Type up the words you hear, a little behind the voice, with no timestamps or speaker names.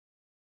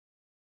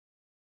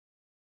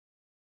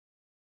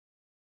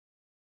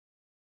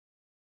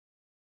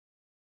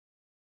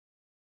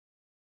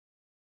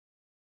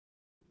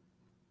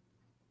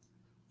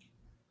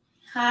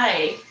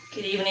Hi,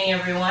 good evening,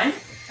 everyone.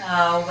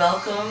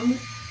 Welcome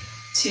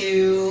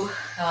to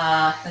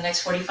the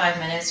next 45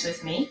 minutes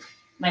with me.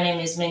 My name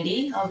is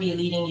Mindy. I'll be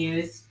leading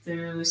you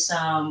through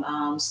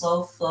some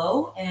slow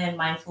flow and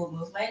mindful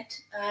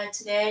movement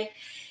today.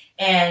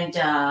 And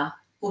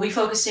we'll be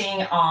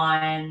focusing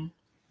on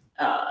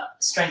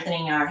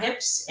strengthening our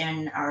hips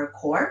and our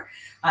core.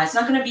 It's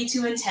not going to be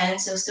too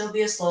intense, it'll still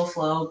be a slow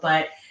flow,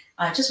 but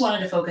I just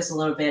wanted to focus a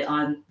little bit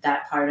on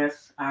that part of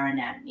our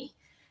anatomy.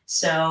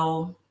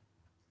 So,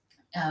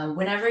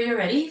 whenever you're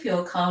ready, if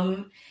you'll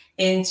come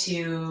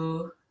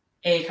into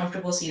a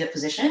comfortable seated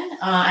position.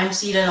 I'm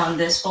seated on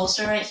this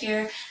bolster right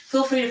here.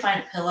 Feel free to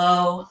find a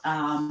pillow,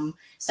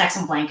 stack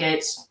some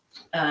blankets,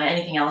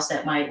 anything else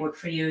that might work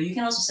for you. You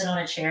can also sit on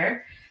a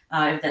chair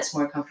if that's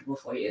more comfortable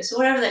for you. So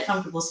whatever that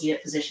comfortable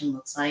seated position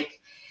looks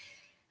like.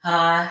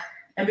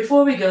 And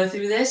before we go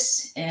through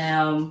this,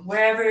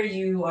 wherever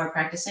you are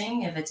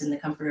practicing, if it's in the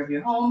comfort of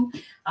your home,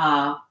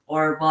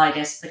 or, well, I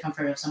guess the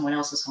comfort of someone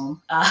else's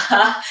home,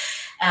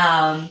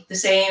 the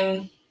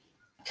same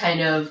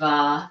kind of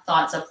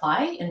thoughts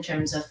apply in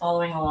terms of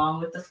following along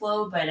with the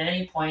flow. But at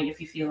any point,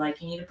 if you feel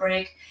like you need a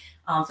break,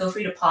 feel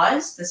free to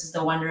pause. This is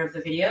the wonder of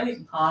the video. You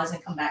can pause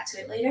and come back to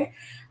it later,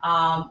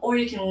 or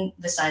you can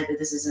decide that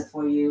this isn't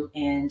for you,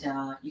 and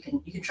you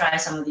can try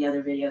some of the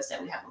other videos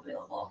that we have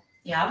available.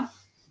 Yeah.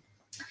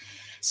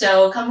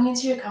 So coming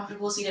into your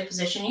comfortable seated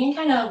position, you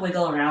can kind of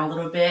wiggle around a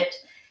little bit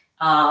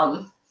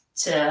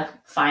to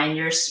find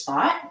your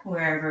spot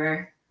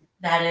wherever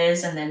that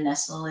is, and then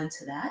nestle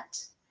into that.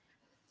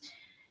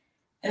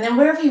 And then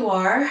wherever you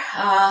are,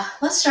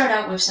 let's start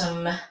out with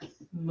some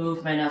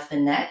movement of the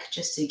neck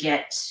just to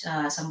get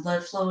some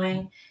blood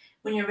flowing.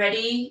 When you're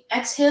ready,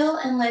 exhale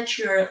and let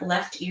your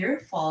left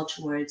ear fall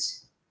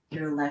towards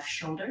your left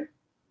shoulder.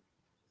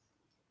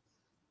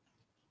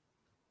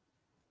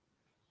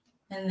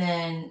 And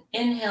then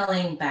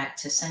inhaling back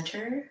to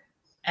center,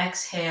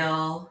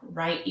 exhale,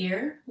 right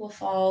ear will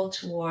fall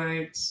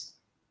towards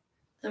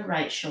the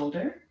right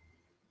shoulder.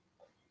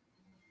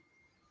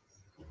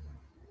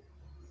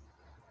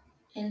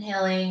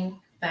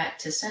 Inhaling back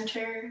to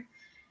center.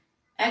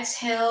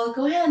 Exhale,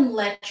 go ahead and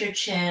let your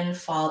chin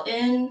fall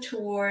in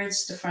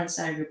towards the front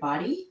side of your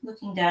body,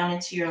 looking down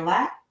into your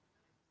lap.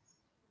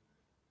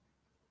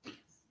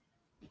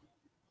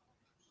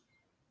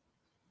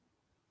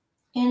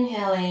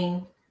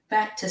 Inhaling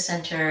back to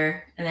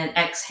center, and then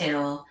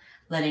exhale,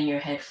 letting your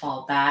head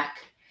fall back.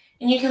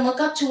 And you can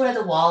look up to where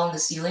the wall and the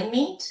ceiling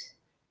meet.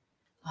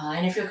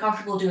 And if you're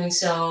comfortable doing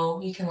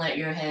so, you can let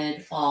your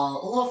head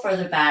fall a little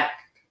further back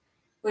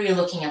where you're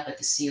looking up at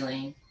the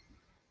ceiling.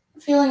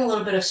 Feeling a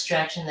little bit of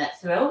stretch in that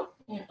throat.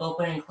 You can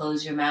open and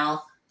close your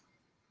mouth.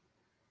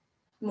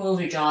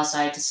 Move your jaw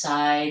side to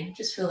side.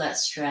 Just feel that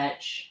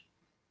stretch.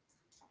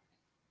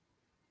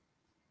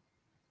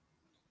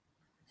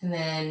 And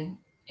then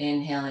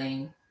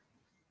inhaling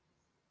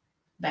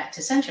back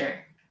to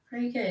center.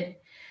 Very good.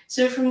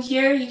 So from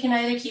here, you can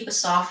either keep a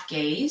soft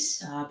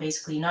gaze,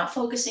 basically not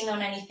focusing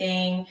on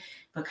anything,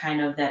 but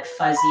kind of that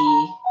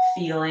fuzzy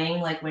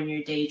feeling like when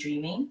you're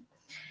daydreaming,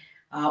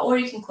 or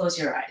you can close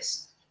your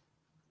eyes.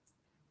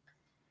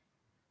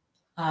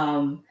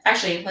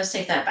 Actually, let's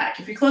take that back.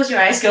 If you close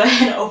your eyes, go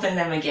ahead and open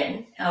them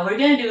again. We're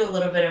going to do a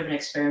little bit of an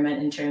experiment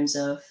in terms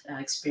of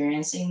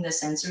experiencing the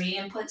sensory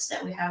inputs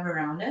that we have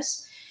around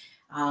us.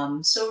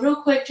 So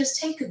real quick, just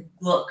take a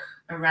look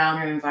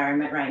around your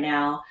environment right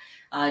now,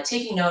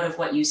 taking note of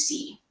what you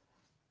see.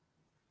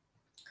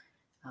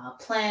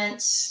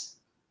 Plants,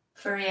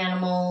 furry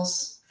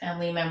animals,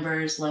 family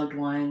members, loved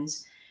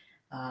ones,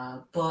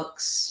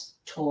 books,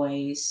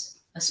 toys,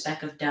 a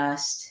speck of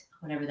dust,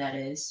 whatever that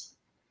is.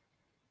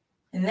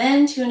 And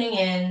then tuning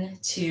in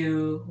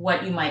to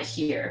what you might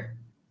hear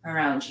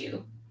around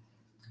you.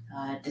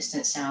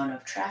 Distant sound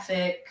of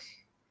traffic,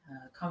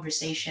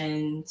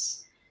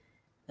 conversations,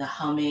 the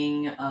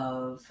humming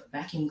of a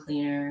vacuum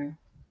cleaner.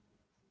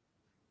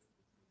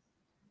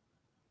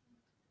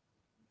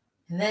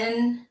 And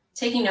then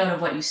taking note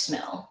of what you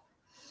smell.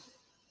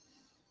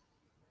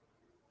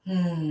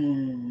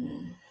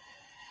 And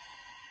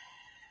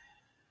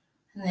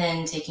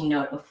then taking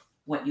note of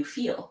what you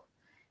feel.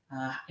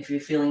 If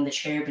you're feeling the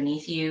chair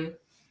beneath you,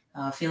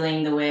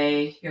 feeling the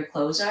way your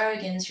clothes are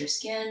against your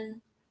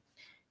skin.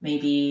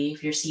 Maybe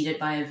if you're seated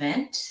by a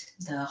vent,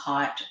 the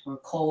hot or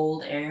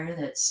cold air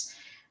that's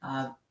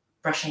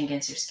brushing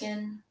against your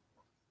skin.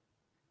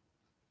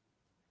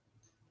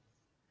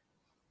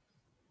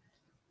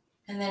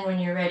 And then when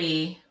you're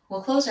ready,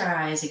 we'll close our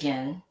eyes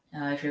again,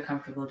 if you're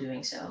comfortable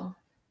doing so.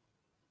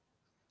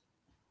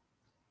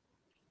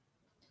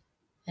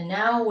 And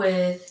now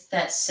with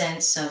that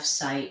sense of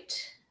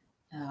sight,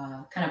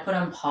 kind of put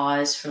on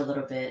pause for a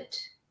little bit,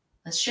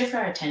 let's shift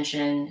our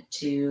attention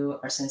to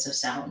our sense of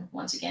sound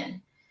once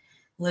again,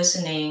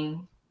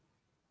 listening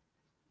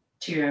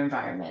to your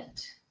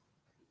environment.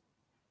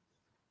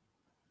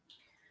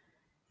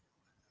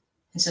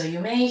 And so you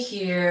may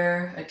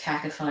hear a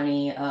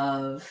cacophony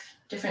of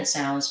different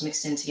sounds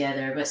mixed in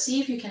together, but see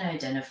if you can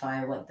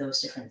identify what those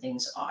different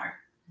things are.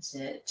 Is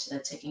it the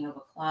ticking of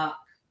a clock,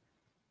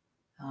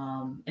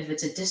 If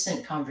it's a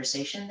distant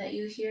conversation that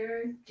you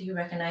hear, do you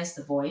recognize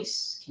the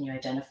voice? Can you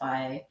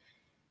identify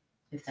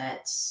if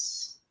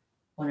that's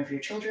one of your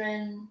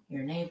children,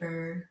 your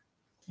neighbor,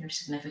 your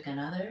significant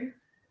other,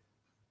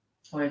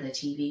 or the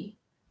TV?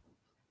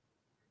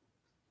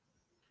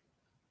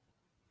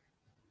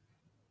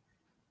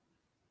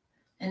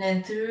 And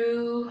then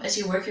as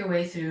you work your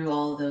way through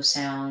all of those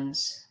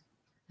sounds,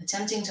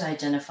 attempting to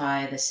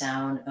identify the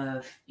sound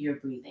of your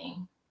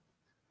breathing.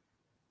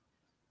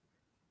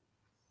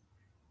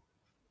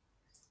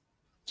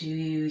 Do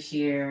you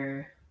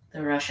hear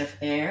the rush of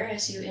air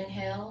as you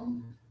inhale?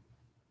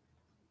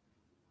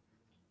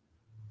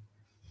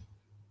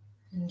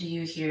 And do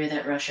you hear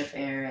that rush of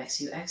air as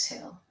you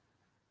exhale?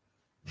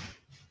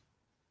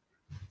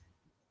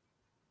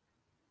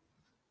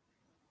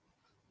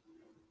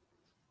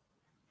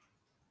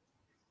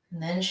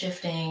 And then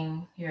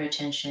shifting your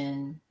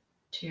attention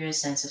to your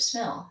sense of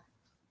smell.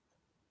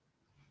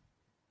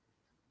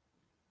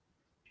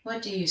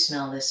 What do you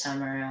smell this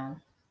time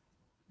around?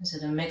 Is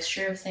it a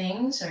mixture of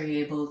things? Are you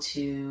able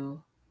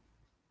to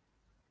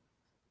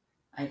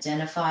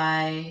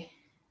identify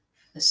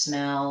the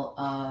smell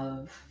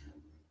of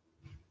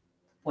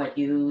what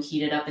you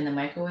heated up in the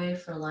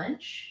microwave for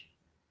lunch?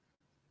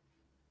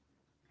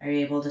 Are you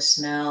able to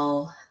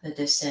smell the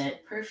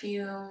distant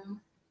perfume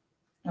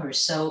or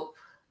soap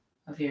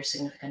of your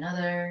significant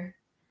other,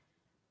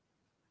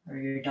 or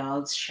your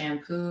dog's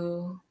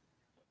shampoo,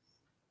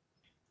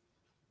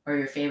 or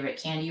your favorite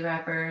candy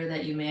wrapper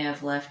that you may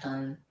have left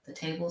on the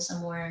table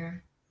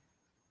somewhere?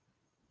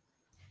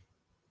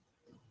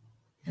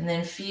 And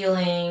then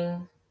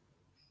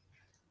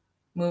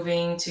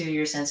moving to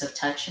your sense of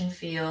touch and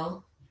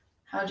feel.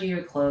 How do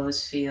your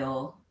clothes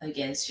feel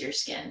against your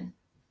skin?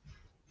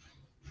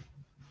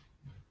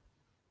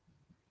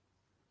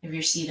 If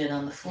you're seated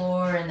on the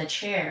floor in the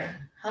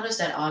chair, how does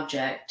that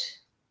object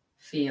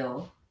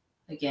feel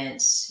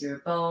against your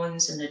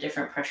bones and the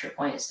different pressure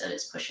points that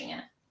it's pushing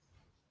at?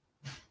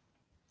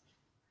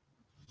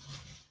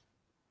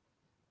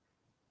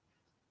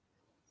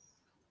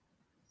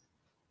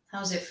 How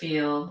does it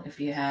feel if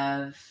you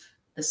have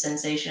the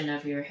sensation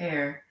of your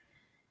hair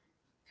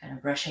kind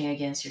of brushing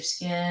against your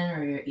skin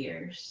or your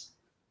ears?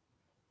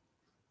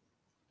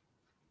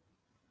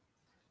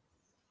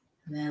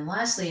 And then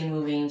lastly,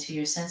 moving to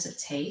your sense of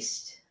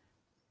taste.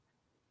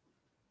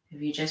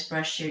 If you just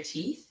brushed your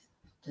teeth,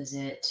 does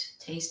it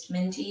taste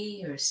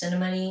minty or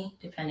cinnamony,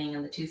 depending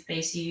on the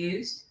toothpaste you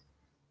used?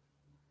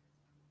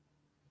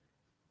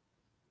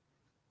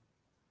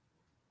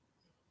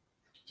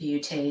 Do you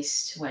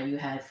taste what you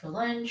had for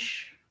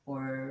lunch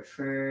or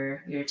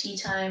for your tea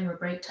time or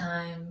break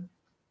time?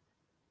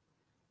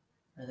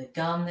 Or the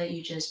gum that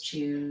you just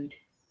chewed?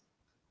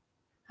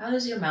 How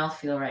does your mouth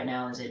feel right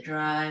now? Is it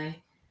dry?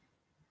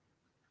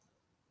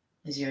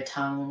 Is your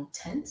tongue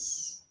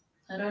tense?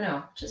 I don't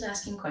know, just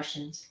asking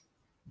questions.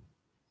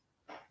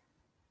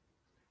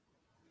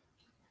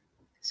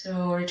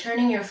 So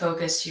returning your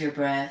focus to your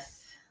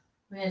breath,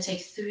 we're going to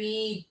take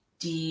 3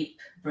 deep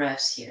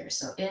breaths here.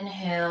 So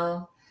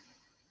inhale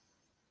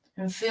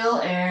and fill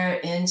air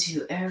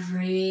into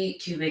every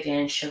cubic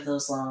inch of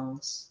those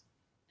lungs.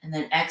 And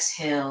then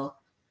exhale,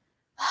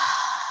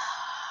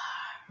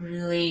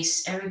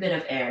 release every bit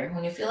of air.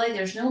 When you feel like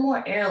there's no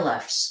more air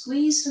left,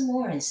 squeeze some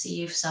more and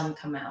see if some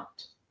come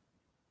out.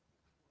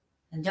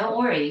 And don't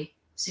worry,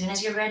 as soon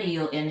as you're ready,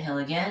 you'll inhale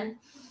again.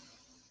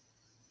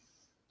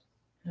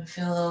 And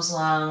fill those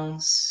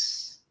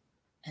lungs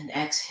and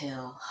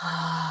exhale.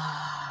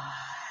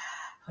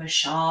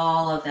 Push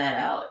all of that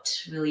out,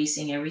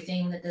 releasing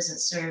everything that doesn't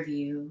serve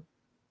you.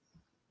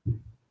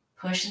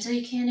 Push until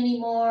you can't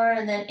anymore,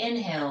 and then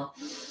inhale.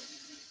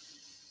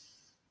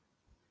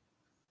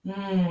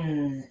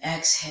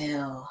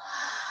 Exhale.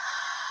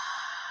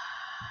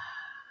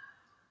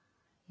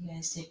 You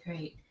guys did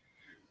great.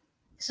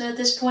 So at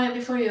this point,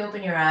 before you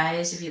open your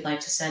eyes, if you'd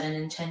like to set an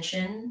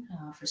intention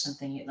for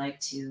something you'd like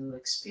to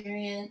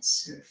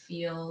experience or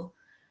feel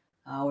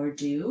or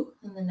do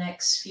in the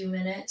next few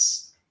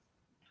minutes,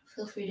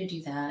 feel free to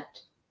do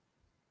that.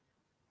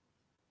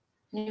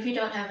 And if you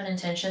don't have an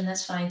intention,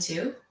 that's fine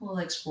too. We'll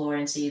explore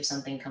and see if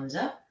something comes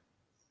up.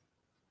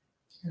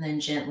 And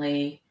then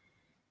gently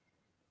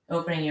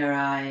opening your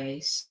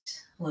eyes,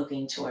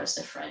 looking towards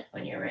the front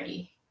when you're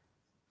ready.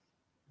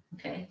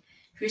 Okay.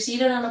 If you're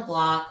seated on a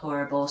block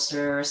or a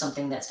bolster or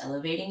something that's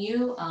elevating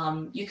you,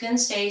 you can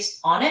stay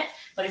on it,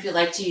 but if you'd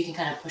like to, you can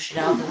kind of push it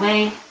out of the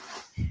way.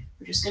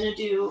 We're just going to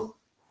do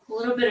a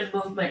little bit of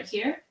movement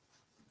here.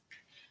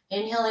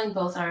 Inhaling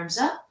both arms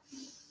up.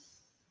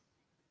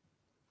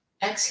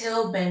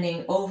 Exhale,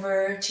 bending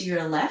over to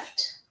your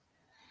left.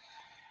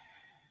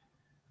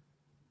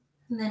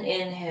 And then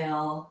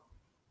inhale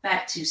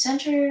back to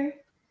center.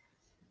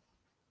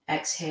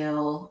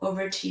 Exhale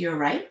over to your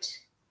right.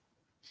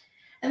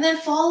 And then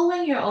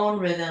following your own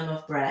rhythm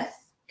of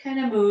breath,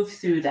 kind of move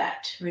through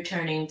that,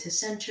 returning to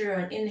center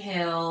on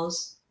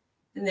inhales,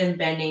 and then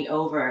bending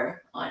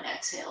over on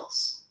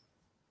exhales.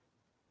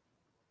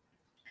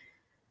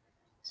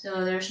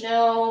 So there's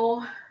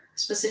no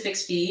specific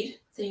speed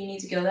that you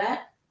need to go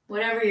at.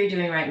 whatever you're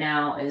doing right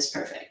now is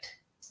perfect.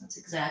 That's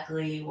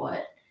exactly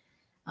what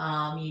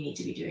you need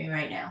to be doing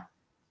right now.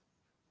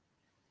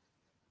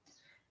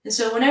 And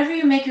so whenever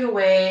you make your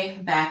way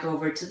back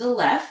over to the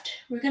left,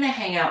 we're going to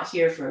hang out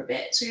here for a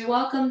bit. So you're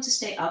welcome to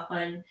stay up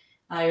on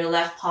your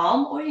left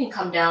palm, or you can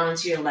come down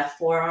into your left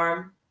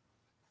forearm,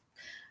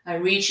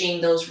 reaching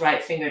those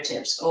right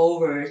fingertips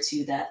over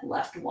to that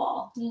left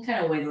wall. You can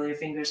kind of wiggle your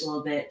fingers a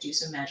little bit, do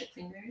some magic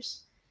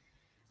fingers.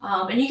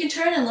 And you can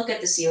turn and look at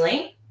the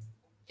ceiling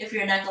if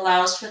your neck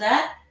allows for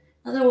that.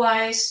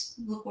 Otherwise,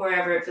 look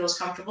wherever it feels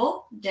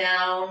comfortable,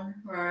 down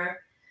or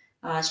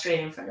straight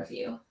in front of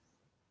you.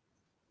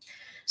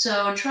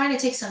 So trying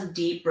to take some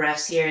deep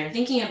breaths here and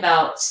thinking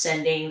about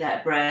sending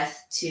that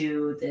breath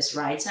to this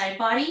right side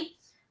body.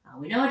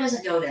 We know it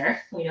doesn't go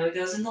there. We know it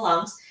goes in the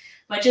lungs.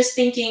 But just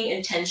thinking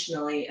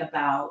intentionally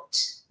about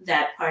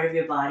that part of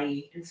your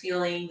body and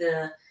feeling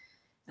the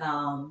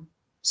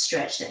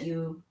stretch that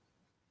you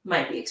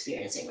might be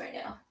experiencing right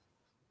now.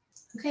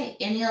 Okay,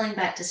 inhaling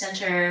back to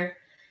center,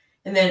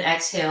 and then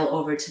exhale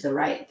over to the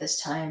right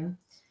this time.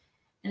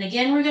 And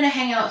again, we're going to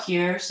hang out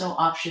here, so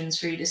options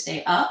for you to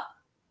stay up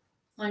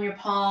on your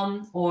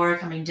palm or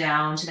coming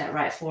down to that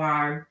right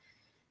forearm,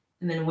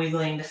 and then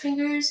wiggling the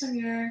fingers of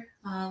your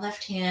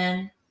left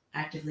hand,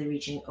 actively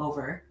reaching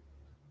over.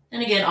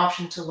 And again,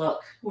 option to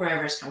look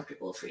wherever is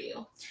comfortable for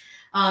you.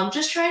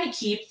 Just trying to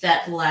keep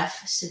that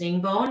left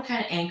sitting bone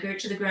kind of anchored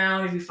to the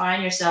ground. If you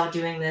find yourself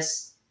doing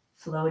this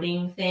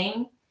floating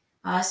thing,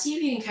 see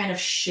if you can kind of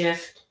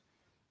shift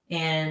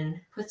and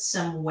put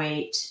some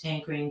weight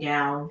anchoring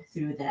down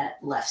through that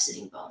left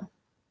sitting bone.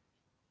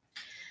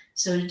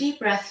 So a deep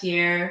breath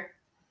here.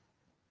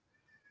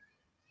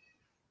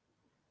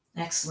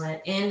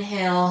 Excellent.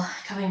 Inhale,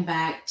 coming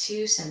back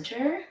to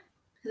center.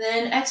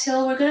 Then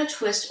exhale, we're going to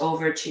twist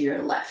over to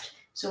your left.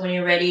 So when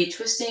you're ready,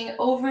 twisting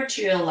over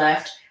to your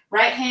left,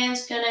 right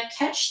hand's going to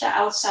catch the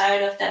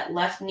outside of that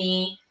left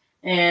knee,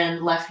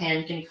 and left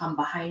hand can come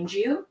behind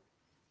you.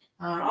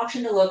 An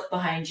option to look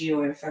behind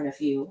you or in front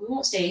of you. We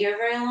won't stay here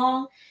very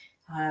long,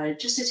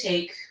 just to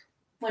take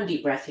one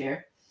deep breath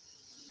here.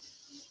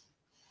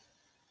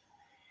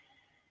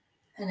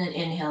 And then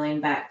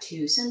inhaling back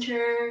to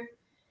center.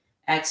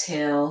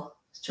 Exhale,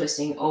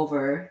 twisting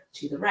over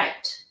to the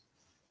right.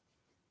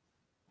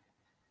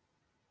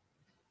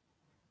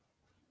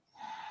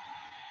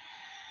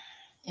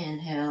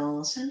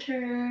 Inhale,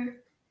 center.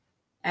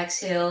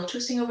 Exhale,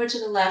 twisting over to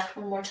the left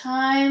one more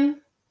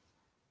time.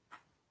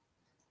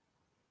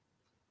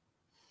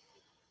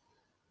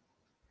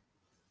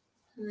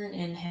 And then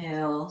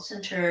inhale,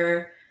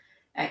 center.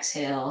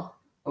 Exhale,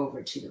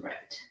 over to the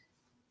right.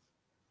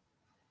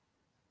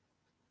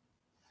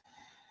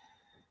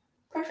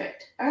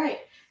 Perfect. All right.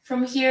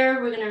 From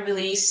here, we're going to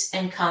release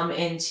and come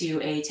into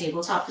a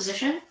tabletop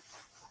position.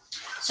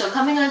 So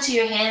coming onto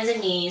your hands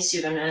and knees,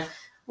 you're going to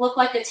look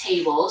like a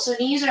table. So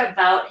knees are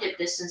about hip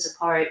distance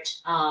apart,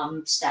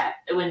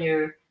 stacked when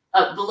you're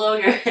up below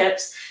your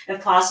hips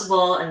if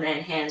possible, and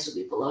then hands will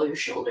be below your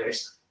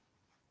shoulders.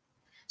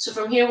 So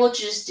from here, we'll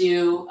just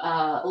do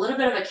a little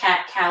bit of a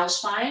cat-cow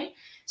spine.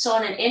 So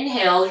on an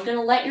inhale, you're going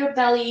to let your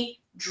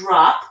belly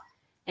drop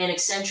and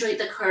accentuate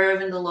the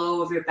curve in the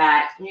low of your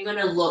back. And you're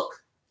going to look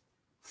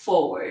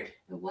forward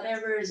at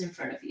whatever is in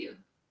front of you.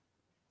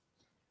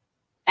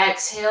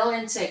 Exhale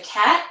into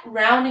cat,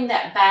 rounding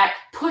that back,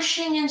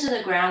 pushing into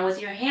the ground with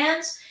your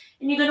hands.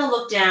 And you're going to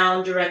look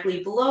down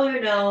directly below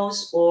your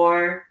nose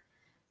or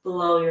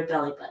below your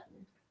belly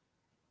button.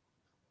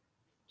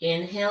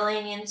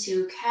 Inhaling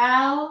into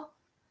cow,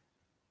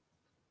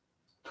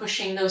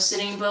 pushing those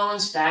sitting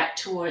bones back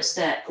towards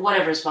that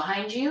whatever's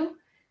behind you.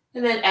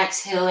 And then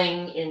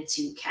exhaling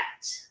into cat.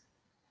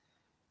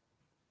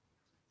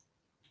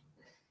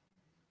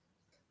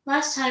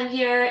 Last time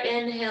here,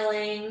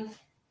 inhaling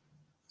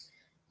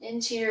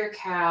into your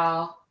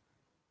cow,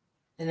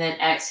 and then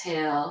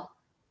exhale,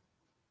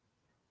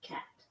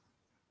 cat.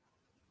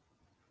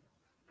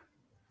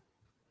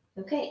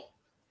 Okay.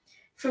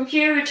 From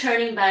here,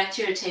 returning back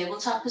to your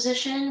tabletop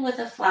position with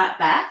a flat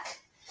back.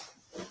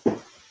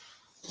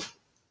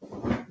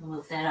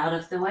 Move that out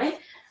of the way.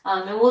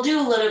 And we'll do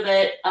a little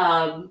bit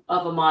of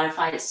a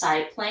modified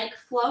side plank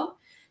flow.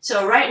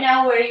 So right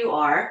now where you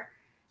are,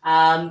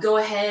 go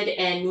ahead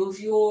and move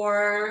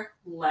your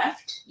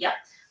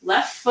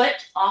left foot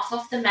off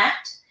of the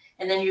mat.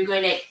 And then you're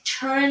going to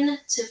turn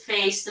to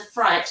face the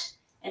front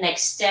and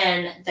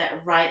extend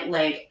that right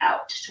leg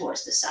out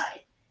towards the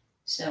side.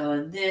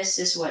 So this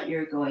is what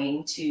you're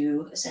going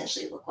to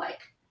essentially look like.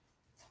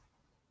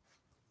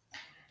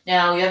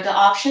 Now you have the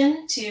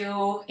option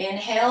to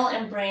inhale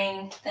and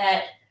bring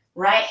that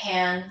right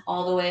hand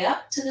all the way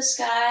up to the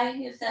sky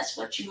if that's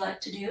what you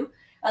like to do.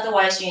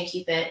 Otherwise, you can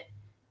keep it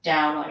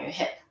down on your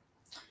hip.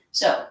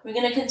 So we're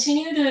going to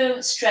continue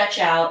to stretch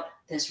out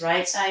this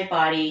right side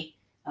body,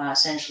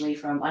 essentially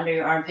from under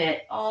your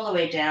armpit all the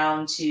way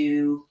down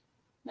to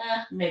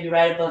maybe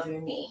right above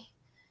your knee.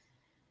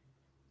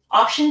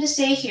 Option to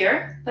stay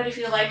here, but if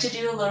you like to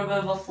do a little bit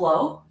of a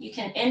flow, you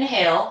can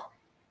inhale,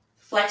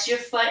 flex your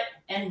foot,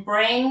 and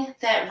bring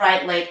that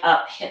right leg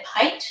up hip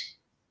height.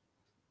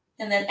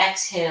 and then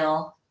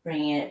exhale,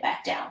 bringing it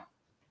back down.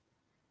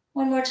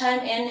 One more time,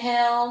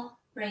 inhale,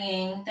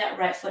 bringing that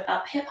right foot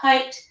up hip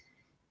height,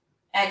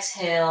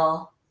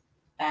 exhale,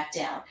 back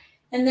down.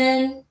 And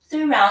then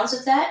 3 rounds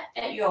of that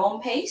at your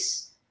own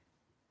pace,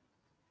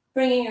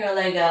 bringing your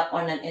leg up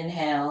on an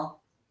inhale,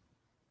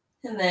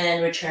 and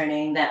then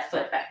returning that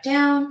foot back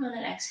down on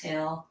an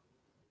exhale.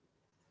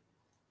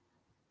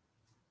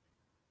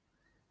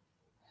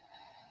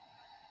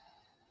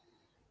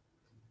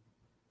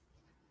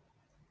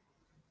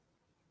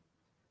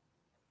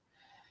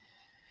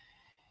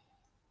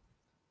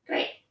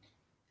 Great.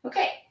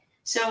 Okay,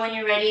 so when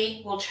you're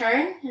ready, we'll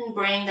turn and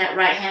bring that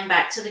right hand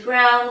back to the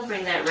ground,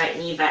 bring that right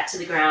knee back to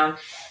the ground,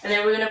 and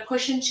then we're going to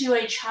push into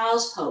a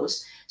child's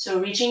pose. So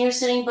reaching your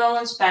sitting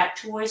bones back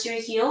towards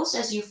your heels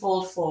as you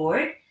fold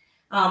forward.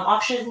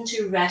 Option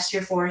to rest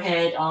your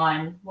forehead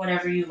on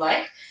whatever you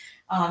like.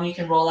 You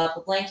can roll up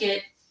a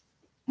blanket,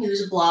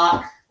 use a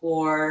block,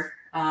 or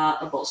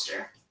a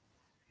bolster.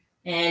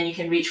 And you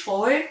can reach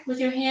forward with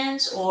your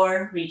hands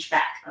or reach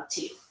back, up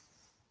to you.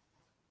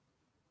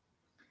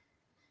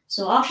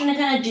 So option to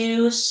kind of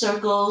do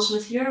circles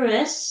with your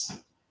wrists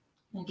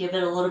and give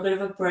it a little bit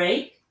of a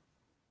break.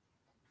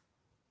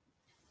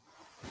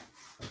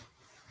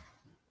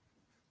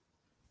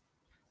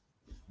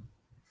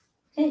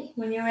 Okay,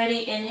 when you're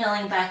ready,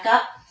 inhaling back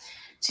up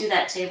to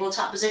that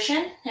tabletop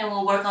position, and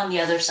we'll work on the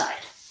other side.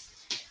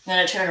 I'm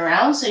going to turn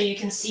around so you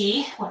can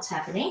see what's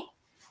happening.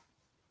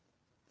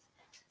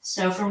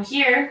 So from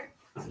here,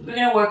 we're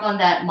going to work on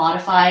that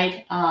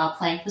modified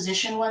plank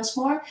position once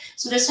more.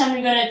 So this time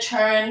you're going to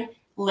turn,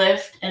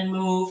 lift, and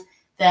move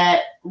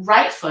that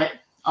right foot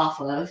off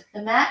of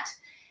the mat,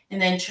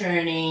 and then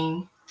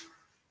turning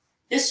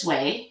this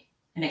way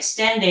and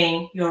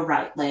extending your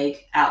right leg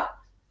out.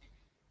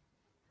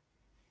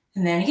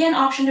 And then again,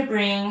 option to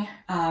bring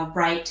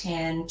right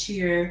hand to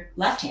your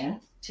left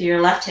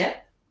hip,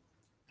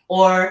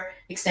 or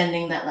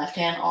extending that left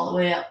hand all the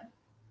way up.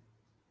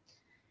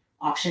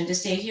 Option to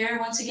stay here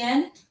once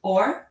again,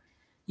 or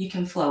you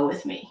can flow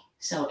with me.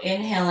 So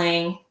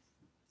inhaling,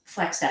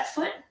 flex that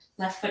foot,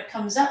 left foot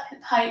comes up,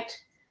 hip height.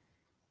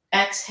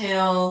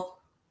 Exhale,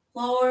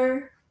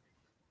 lower.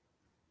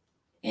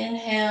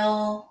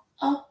 Inhale,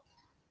 up.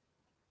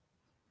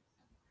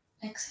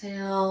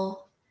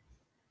 Exhale,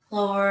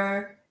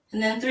 lower.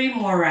 And then 3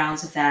 more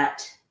rounds of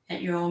that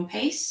at your own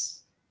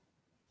pace.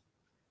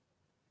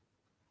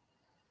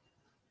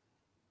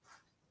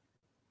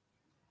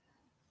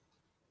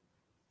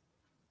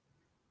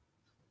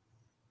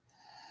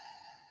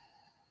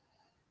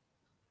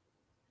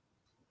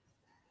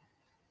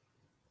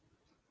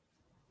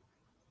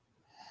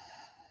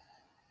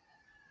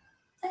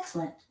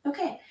 Excellent.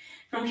 Okay.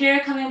 From here,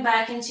 coming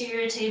back into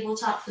your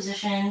tabletop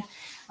position,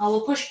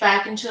 we'll push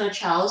back into a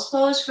child's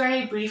pose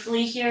very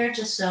briefly here,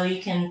 just so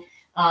you can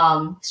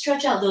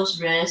stretch out those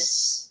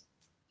wrists.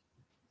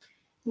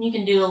 And you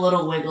can do a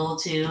little wiggle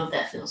too, if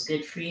that feels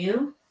good for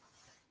you.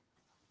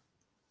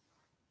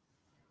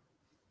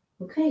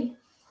 Okay.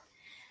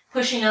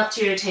 Pushing up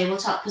to your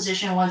tabletop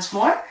position once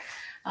more.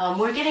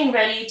 We're getting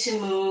ready to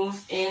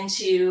move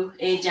into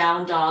a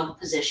down dog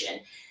position.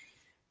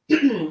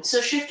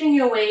 So shifting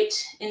your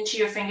weight into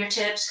your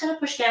fingertips, kind of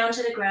push down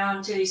to the ground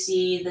until you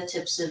see the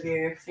tips of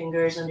your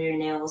fingers under your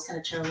nails kind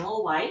of turn a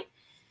little white.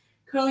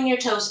 Curling your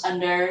toes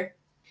under,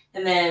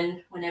 and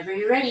then whenever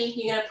you're ready,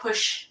 you're going to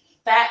push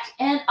back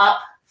and up,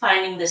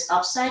 finding this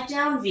upside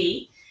down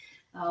V.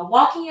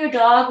 Walking your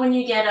dog when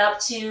you get up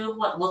to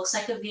what looks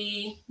like a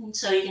V, and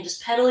so you can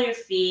just pedal your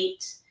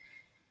feet.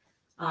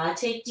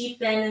 Take deep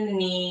bend in the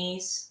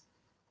knees.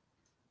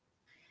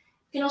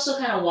 You can also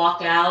kind of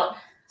walk out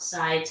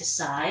side to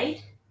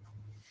side.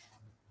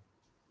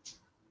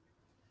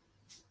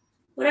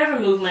 Whatever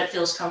movement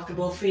feels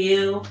comfortable for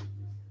you.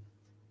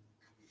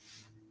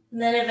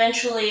 And then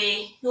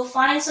eventually you'll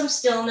find some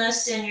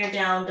stillness in your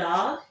down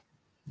dog.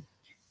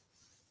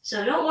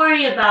 So don't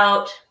worry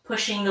about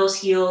pushing those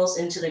heels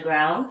into the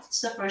ground.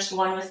 It's the first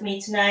one with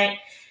me tonight.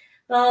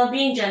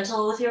 Being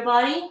gentle with your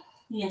body.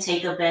 You can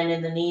take a bend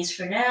in the knees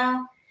for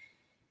now.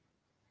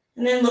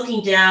 And then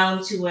looking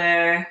down to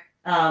where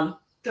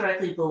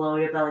directly below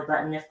your belly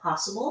button if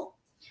possible.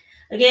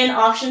 Again,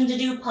 option to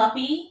do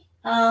puppy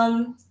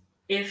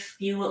if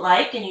you would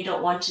like and you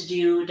don't want to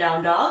do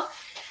down dog.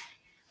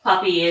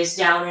 Puppy is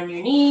down on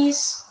your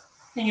knees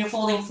and you're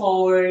folding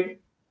forward,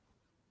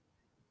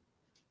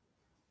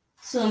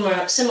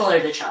 similar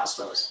to child's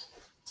pose.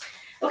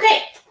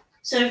 Okay,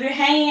 so if you're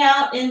hanging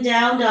out in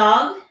down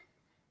dog,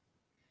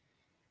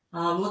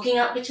 looking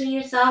up between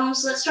your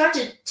thumbs, let's start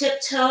to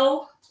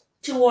tiptoe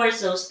towards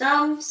those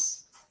thumbs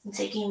and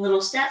taking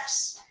little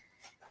steps.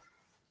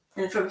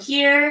 And from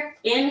here,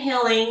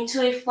 inhaling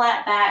to a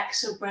flat back,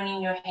 so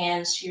bringing your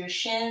hands to your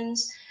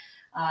shins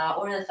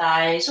or the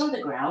thighs or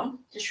the ground,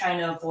 just trying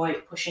to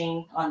avoid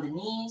pushing on the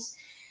knees.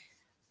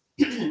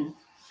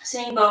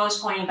 Sitting bones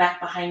pointing back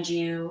behind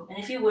you. And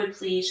if you would,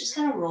 please just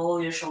kind of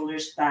roll your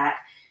shoulders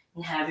back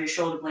and have your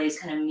shoulder blades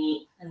kind of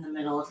meet in the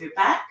middle of your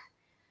back.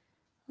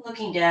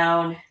 Looking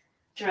down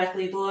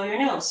directly below your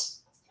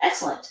nose.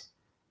 Excellent.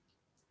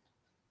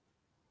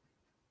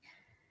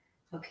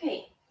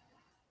 Okay.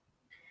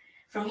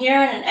 From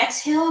here, in an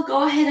exhale,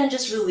 go ahead and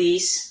just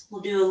release.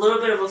 We'll do a little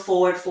bit of a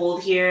forward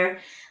fold here,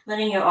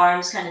 letting your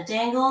arms kind of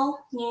dangle.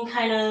 You can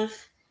kind of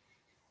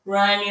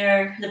run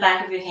the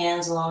back of your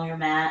hands along your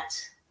mat.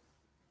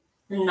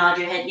 And nod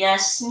your head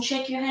yes, and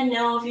shake your head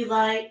no if you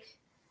like.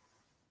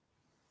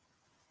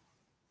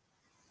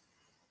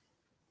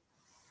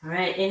 All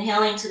right,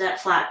 inhaling to that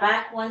flat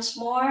back once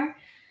more.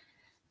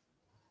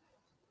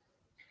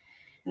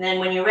 And then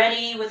when you're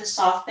ready, with a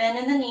soft bend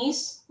in the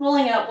knees,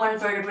 rolling up one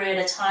vertebrae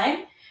at a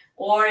time,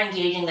 or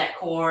engaging that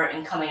core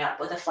and coming up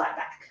with a flat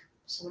back.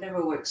 So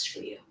whatever works for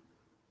you.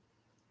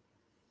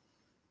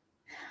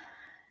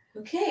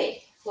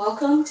 Okay,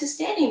 welcome to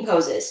standing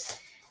poses.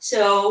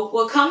 So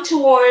we'll come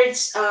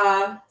towards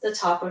the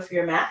top of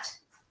your mat.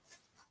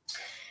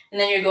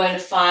 And then you're going to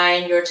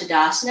find your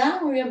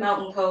Tadasana, or your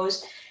mountain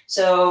pose.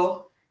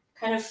 So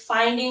kind of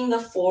finding the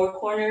four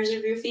corners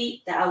of your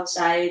feet, the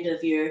outside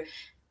of your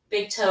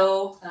big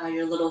toe,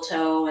 your little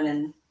toe, and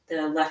then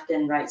the left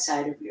and right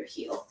side of your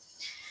heel.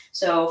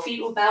 So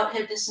feet about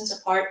hip distance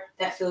apart,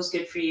 that feels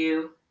good for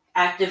you.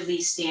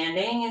 Actively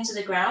standing into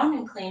the ground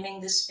and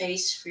claiming the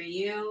space for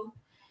you.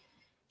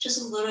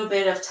 Just a little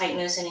bit of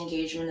tightness and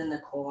engagement in the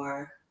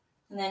core.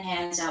 And then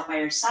hands out by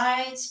your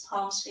sides,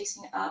 palms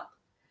facing up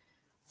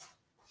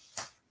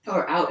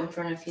or out in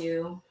front of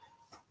you.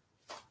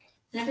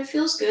 And if it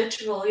feels good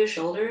to roll your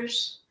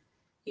shoulders,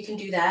 you can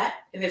do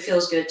that. If it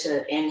feels good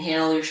to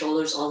inhale your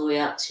shoulders all the way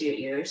up to your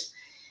ears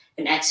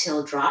and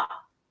exhale, drop,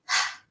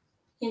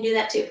 you can do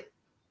that too.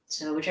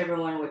 So whichever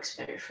one works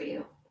better for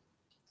you.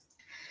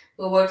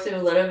 We'll work through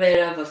a little bit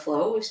of a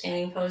flow with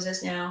standing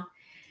poses now.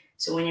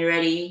 So when you're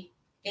ready,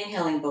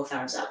 inhaling both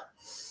arms up.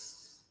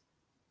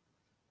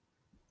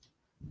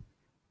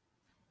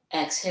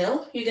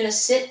 Exhale, you're going to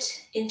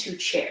sit into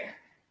chair.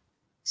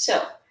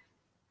 So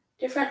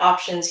different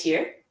options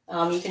here.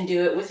 You can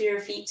do it with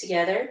your feet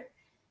together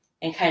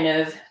and kind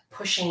of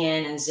pushing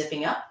in and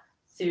zipping up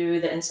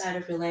through the inside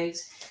of your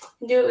legs. You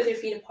can do it with your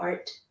feet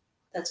apart.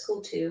 That's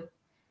cool too.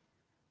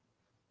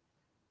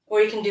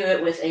 Or you can do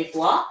it with a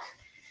block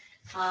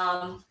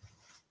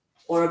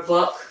or a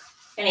book,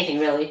 anything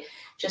really,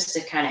 just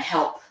to kind of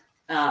help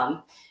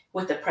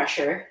with the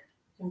pressure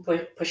and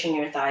pushing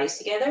your thighs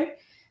together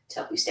to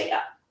help you stay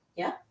up.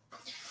 Yeah?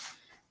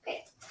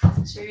 Okay,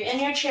 so you're in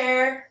your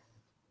chair,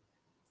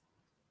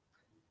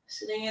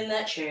 sitting in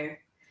that chair.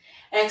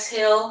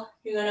 Exhale,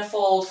 you're going to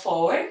fold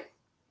forward.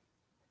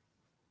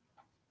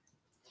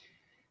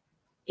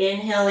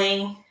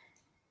 Inhaling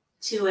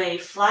to a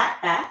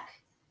flat back.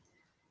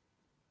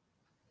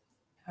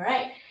 All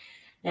right.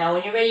 Now,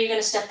 when you're ready, you're going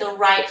to step the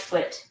right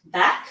foot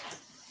back.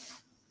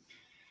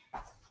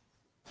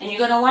 And you're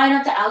going to line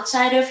up the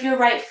outside of your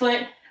right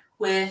foot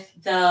with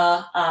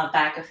the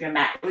back of your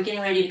mat. We're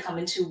getting ready to come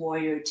into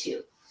Warrior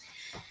Two.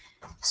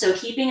 So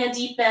keeping a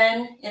deep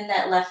bend in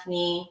that left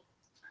knee.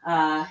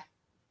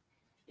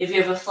 If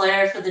you have a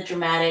flair for the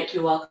dramatic,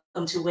 you're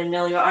welcome to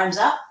windmill your arms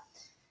up.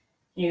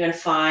 You're going to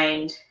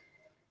find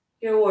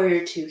your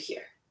Warrior Two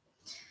here.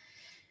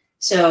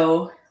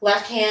 So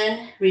left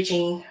hand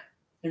reaching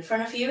in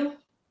front of you,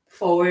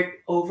 forward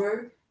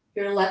over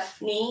your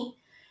left knee,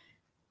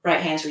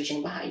 right hand's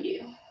reaching behind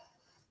you.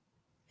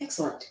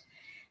 Excellent.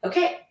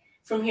 Okay,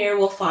 from here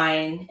we'll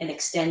find an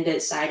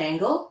extended side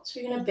angle. So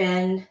you're going to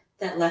bend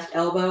that left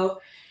elbow,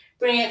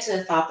 bring it to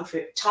the top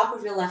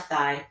of your left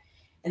thigh,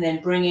 and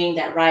then bringing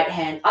that right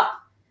hand up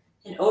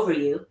and over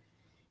you.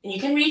 And you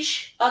can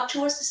reach up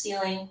towards the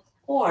ceiling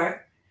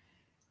or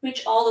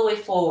reach all the way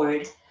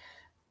forward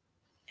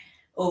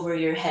over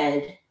your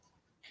head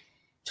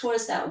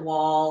towards that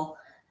wall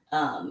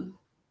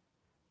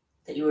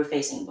that you were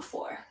facing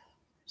before.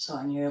 So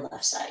on your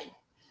left side.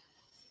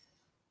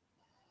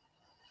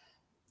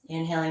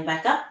 Inhaling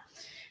back up,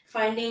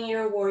 finding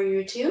your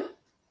Warrior Two.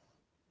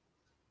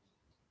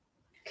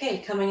 Okay,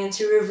 coming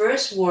into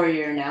reverse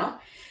warrior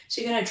now.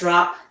 So you're going to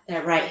drop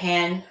that right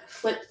hand,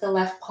 flip the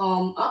left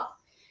palm up.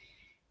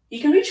 You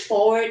can reach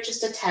forward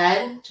just a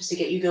tad, just to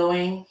get you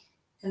going,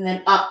 and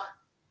then up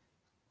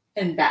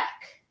and back.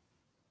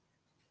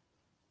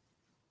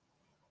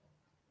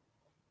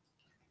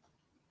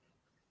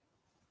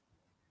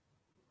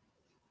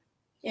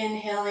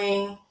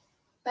 Inhaling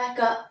back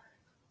up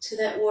to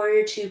that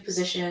Warrior Two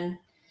position.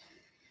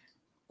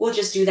 We'll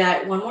just do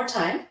that one more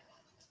time.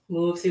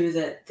 Move through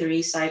the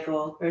three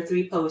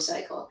pose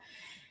cycle.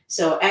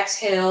 So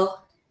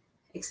exhale,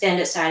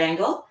 extended side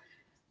angle.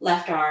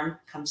 Left arm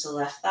comes to the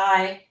left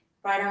thigh.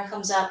 Right arm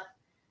comes up.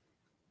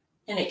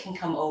 And it can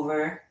come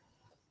over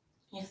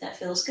if that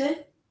feels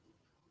good.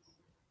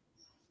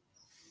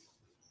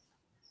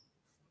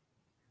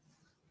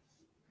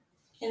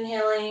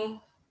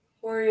 Inhaling,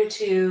 Warrior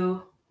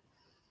Two.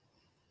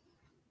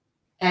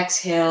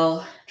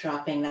 Exhale,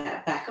 dropping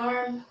that back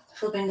arm,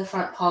 flipping the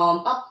front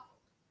palm up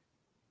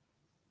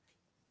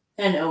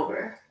and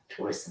over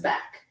towards the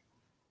back.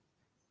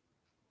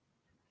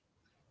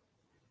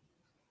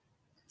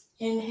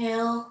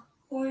 Inhale,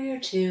 Warrior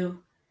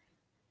Two.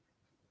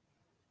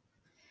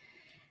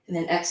 And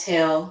then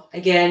exhale.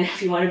 Again,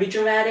 if you want to be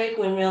dramatic,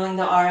 windmilling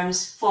the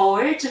arms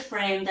forward to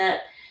frame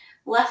that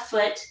left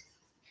foot.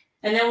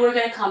 And then we're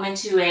going to come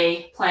into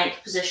a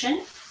plank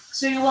position.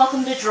 So you're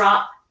welcome to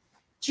drop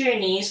to your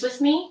knees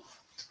with me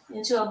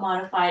into a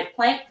modified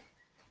plank.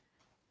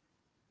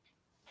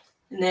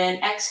 And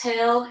then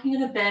exhale, you're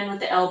going to bend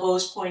with the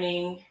elbows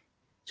pointing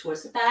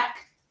towards the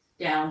back,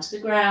 down to the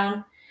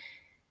ground.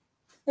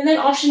 And then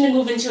option to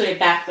move into a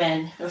back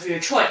bend of your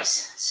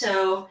choice.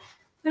 So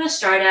I'm going to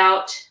start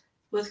out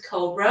with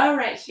Cobra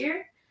right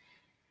here.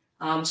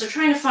 So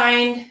trying to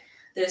find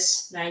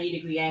this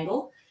 90-degree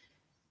angle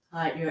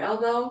at your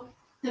elbow,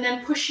 and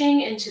then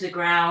pushing into the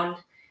ground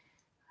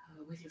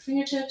with your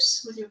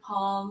fingertips, with your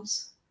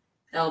palms,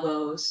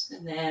 elbows,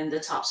 and then the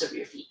tops of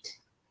your feet.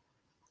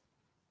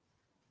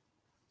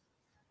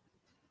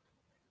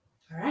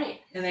 All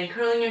right, and then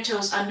curling your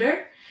toes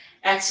under.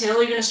 Exhale,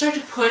 you're going to start to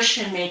push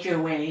and make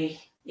your way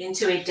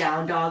into a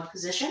down dog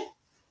position.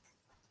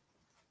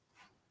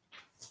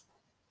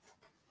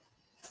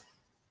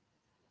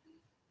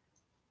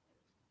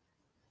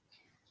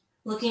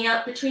 Looking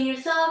up between your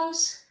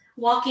thumbs,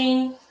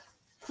 walking,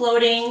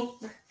 floating,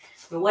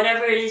 or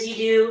whatever it is you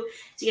do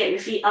to get your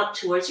feet up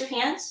towards your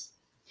hands.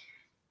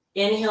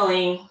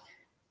 Inhaling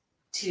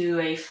to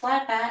a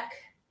flat back.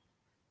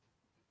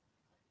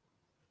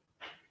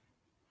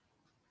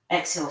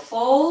 Exhale,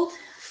 fold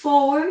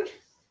forward.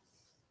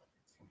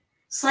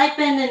 Slight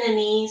bend in the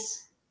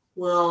knees.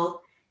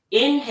 We'll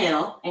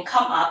inhale and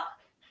come up.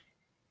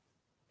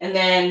 And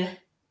then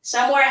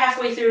somewhere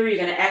halfway through,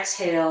 you're going to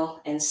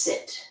exhale and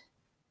sit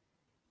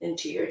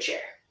into your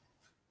chair.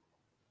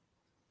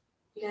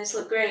 You guys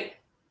look great.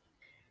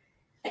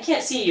 I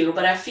can't see you,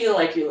 but I feel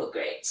like you look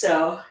great.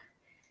 So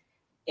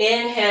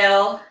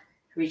inhale,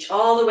 reach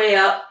all the way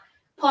up.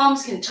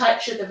 Palms can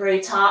touch at the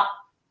very top.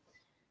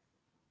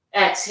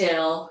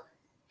 Exhale,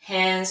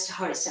 hands to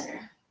heart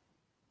center.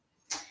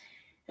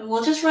 And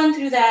we'll just run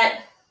through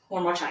that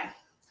one more time,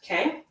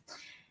 okay?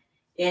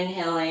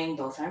 Inhaling,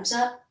 both arms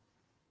up.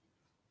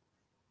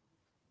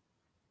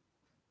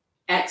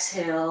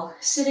 Exhale,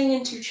 sitting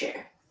into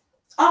chair.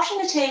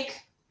 Option to take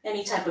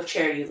any type of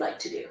chair you'd like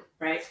to do,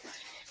 right?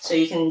 So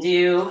you can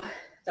do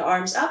the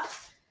arms up.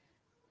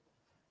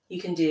 You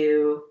can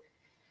do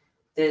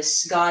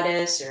this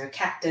goddess or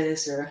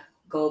cactus or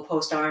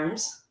goalpost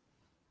arms.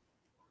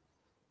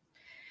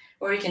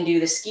 Or you can do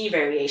the ski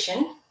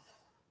variation,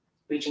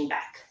 reaching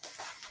back.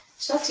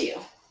 So up to you,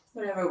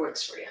 whatever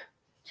works for you.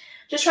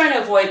 Just trying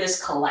to avoid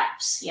this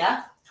collapse,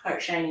 yeah?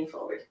 Heart shining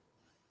forward.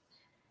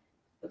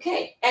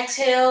 Okay,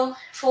 exhale,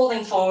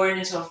 folding forward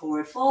into a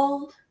forward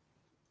fold.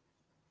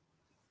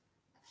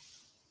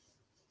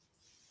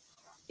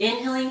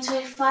 Inhaling to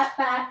a flat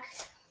back.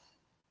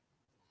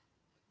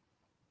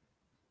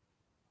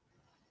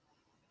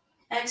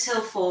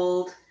 Exhale,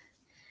 fold.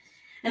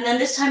 And then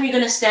this time you're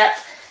going to step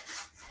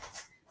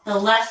the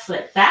left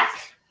foot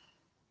back,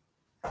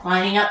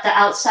 lining up the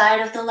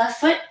outside of the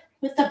left foot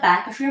with the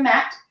back of your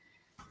mat.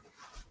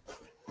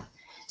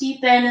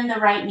 Deep bend in the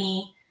right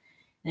knee.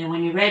 And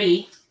when you're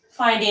ready,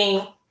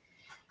 finding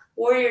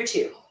warrior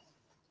two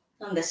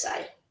on this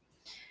side.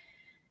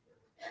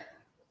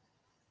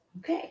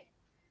 Okay.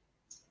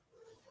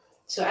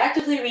 So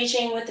actively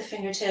reaching with the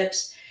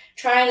fingertips,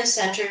 trying to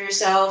center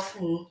yourself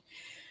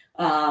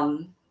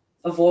and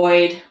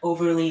avoid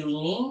overly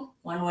leaning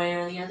one way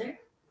or the other.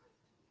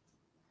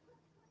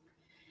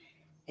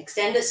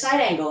 Extended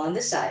side angle on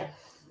this side.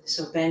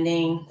 So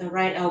bending the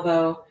right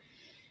elbow,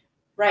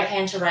 right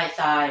hand to right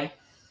thigh.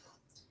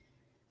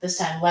 This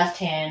time left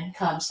hand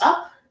comes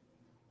up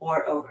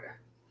or over.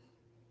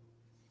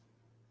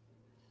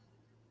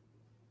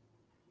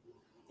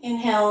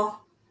 Inhale,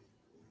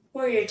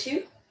 warrior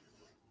two.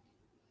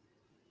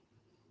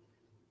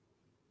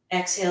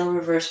 Exhale,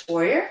 reverse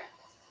warrior.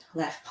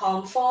 Left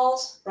palm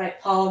falls,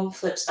 right palm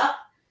flips up,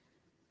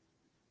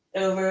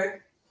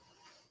 over,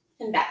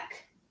 and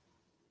back.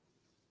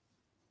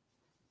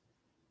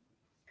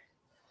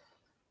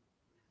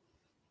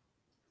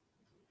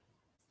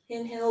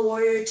 Inhale,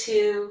 warrior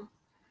two.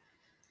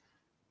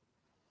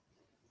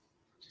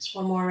 Just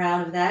one more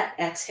round of that.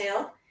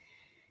 Exhale,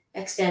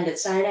 extended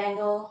side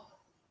angle.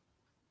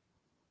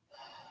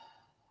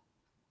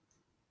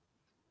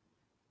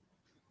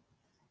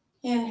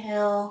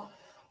 Inhale,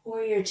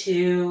 warrior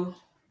two.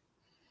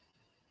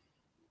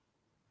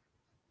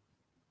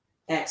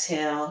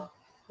 Exhale,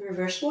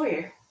 reverse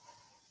warrior.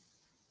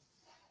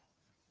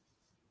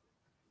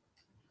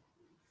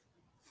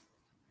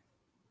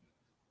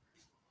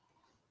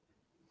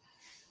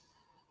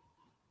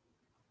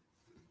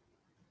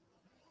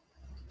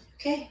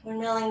 Okay, we're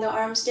milling the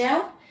arms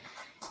down.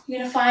 You're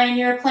going to find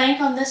your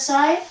plank on this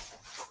side.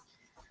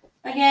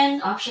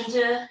 Again, option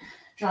to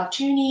drop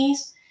to your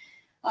knees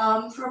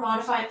for a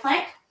modified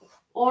plank.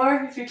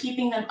 Or if you're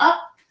keeping them up,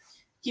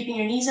 keeping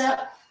your knees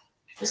up,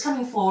 just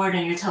coming forward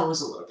and your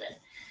toes a little bit.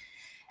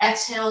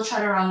 Exhale,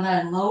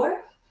 chaturanga and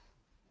lower.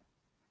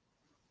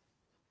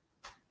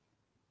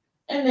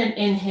 And then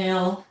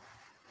inhale,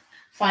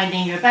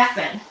 finding your back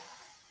bend.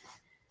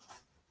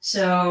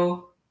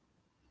 So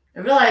I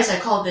realized I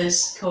called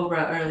this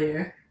Cobra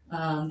earlier.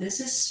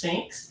 This is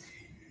Sphinx.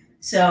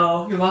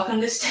 So you're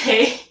welcome to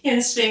stay in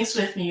Sphinx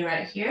with me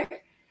right here.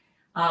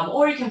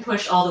 Or you can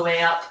push all the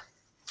way up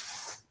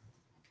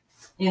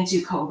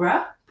into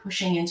Cobra,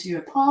 pushing into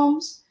your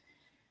palms.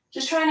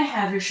 Just trying to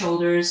have your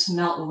shoulders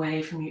melt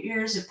away from your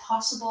ears if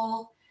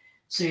possible,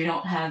 so you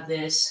don't have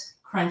this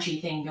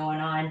crunchy thing going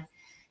on,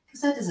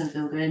 because that doesn't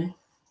feel good.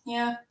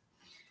 Yeah,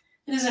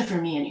 it isn't for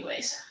me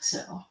anyways.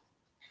 So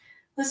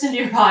listen to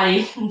your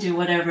body and do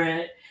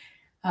whatever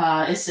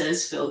it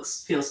says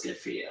feels good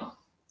for you.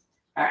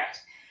 All right,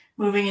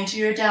 moving into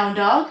your down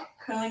dog,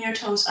 curling your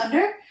toes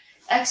under.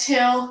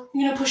 Exhale,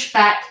 you're gonna push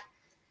back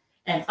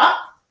and up,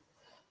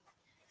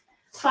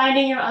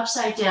 finding your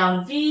upside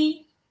down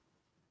V.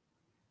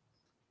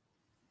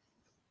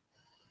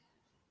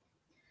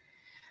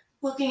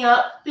 Looking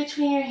up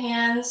between your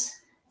hands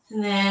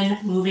and then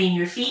moving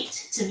your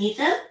feet to meet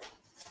them.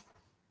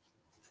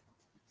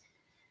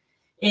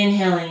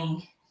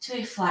 Inhaling to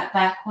a flat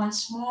back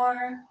once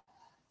more.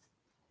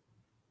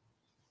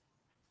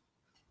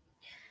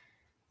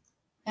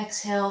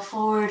 Exhale,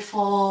 forward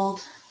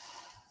fold.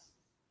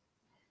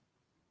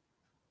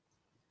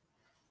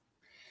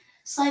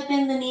 Slide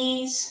bend the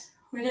knees.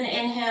 We're going to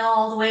inhale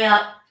all the way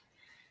up.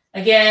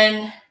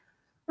 Again,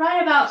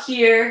 right about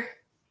here,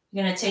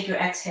 you're going to take your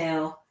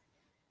exhale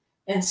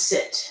and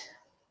sit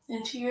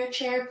into your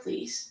chair,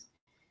 please.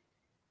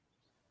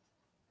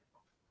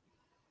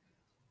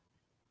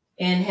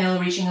 Inhale,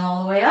 reaching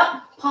all the way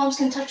up. Palms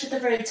can touch at the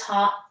very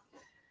top.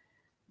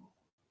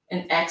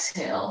 And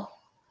exhale,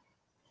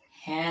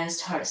 hands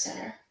to heart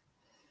center.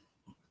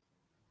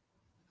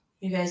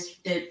 You guys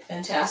did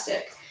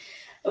fantastic.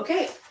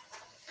 Okay,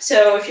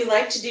 so if you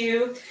like to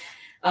do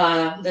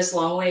this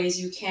long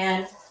ways, you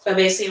can. But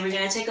basically, we're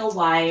going to take a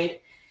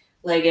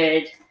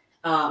wide-legged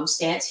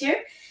stance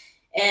here.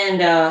 And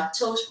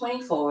toes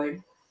pointing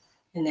forward.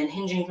 And then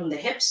hinging from the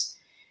hips.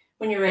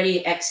 When you're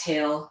ready,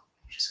 exhale.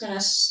 Just going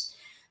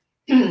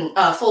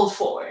to fold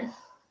forward.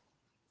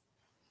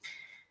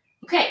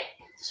 Okay,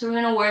 so we're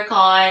going to work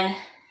on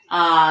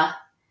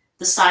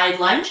the side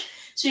lunge.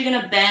 So you're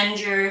going to bend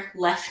your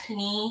left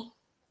knee.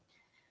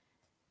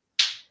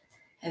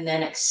 And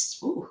then,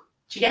 ooh,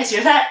 did you guys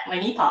hear that? My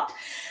knee popped.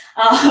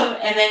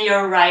 And then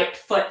your right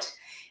foot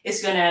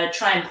is going to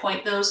try and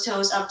point those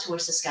toes up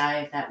towards the sky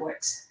if that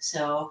works.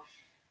 So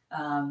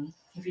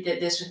if you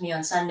did this with me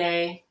on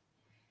Sunday,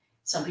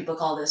 some people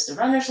call this the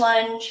runner's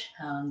lunge,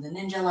 the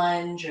ninja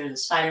lunge, or the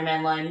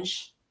Spider-Man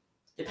lunge,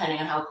 depending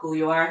on how cool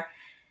you are.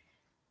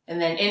 And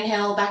then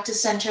inhale back to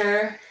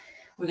center.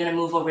 We're going to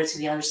move over to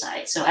the other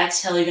side. So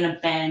exhale, you're going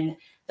to bend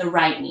the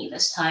right knee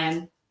this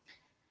time.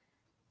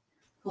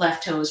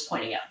 Left toe is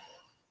pointing up.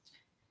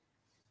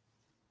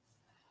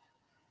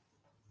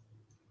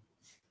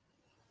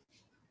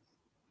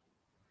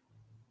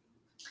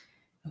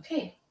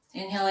 Okay,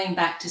 inhaling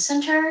back to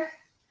center.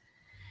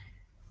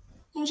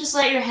 And just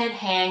let your head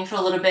hang for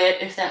a little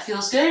bit if that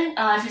feels good.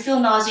 If you feel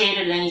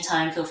nauseated at any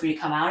time, feel free to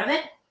come out of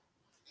it.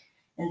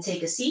 And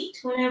take a seat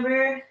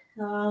whenever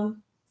you're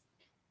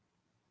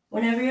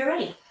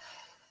ready.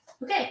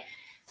 Okay,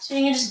 so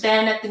you can just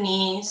bend at the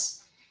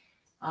knees.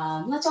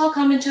 Let's all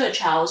come into a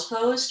child's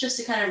pose just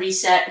to kind of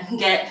reset and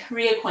get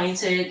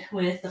reacquainted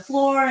with the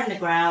floor and the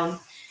ground.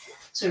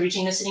 So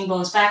reaching the sitting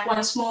bones back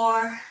once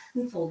more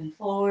and folding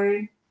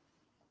forward.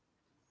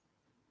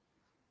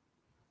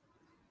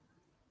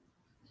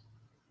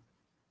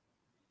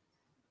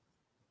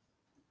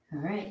 All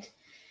right.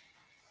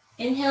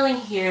 Inhaling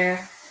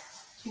here,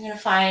 you're going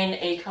to find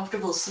a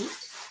comfortable seat.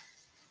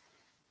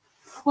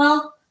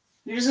 Well,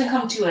 you're just going to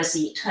come to a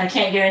seat. I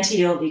can't guarantee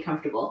you'll be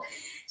comfortable.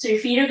 So your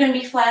feet are going to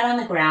be flat on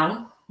the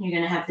ground. You're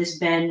going to have this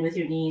bend with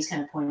your knees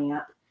kind of pointing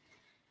up.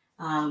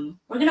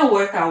 We're going to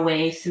work our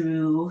way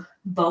through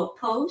boat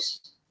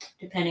pose,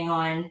 depending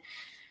on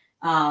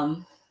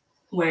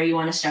where you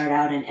want to start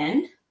out and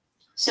end.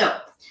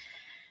 So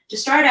to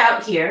start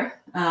out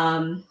here,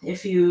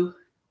 if you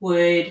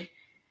would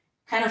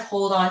kind of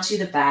hold on to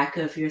the back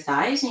of your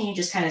thighs and you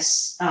just kind of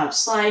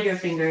slide your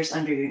fingers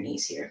under your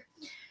knees here.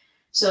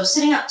 So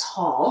sitting up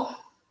tall,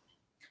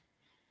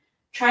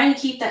 trying to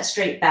keep that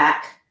straight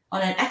back.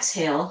 On an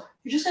exhale,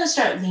 you're just going to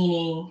start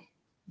leaning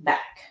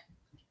back.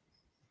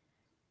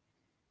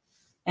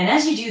 And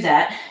as you do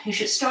that, you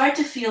should start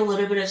to feel a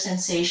little bit of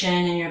sensation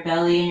in your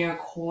belly and your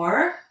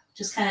core,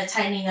 just kind of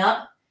tightening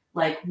up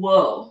like,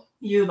 whoa,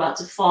 you're about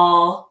to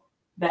fall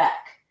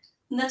back.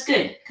 And that's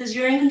good because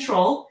you're in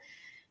control.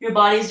 Your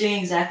body's doing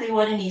exactly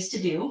what it needs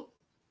to do.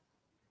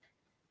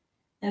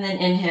 And then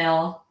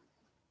inhale,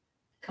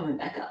 coming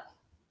back up.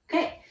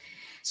 Okay,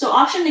 so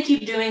option to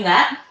keep doing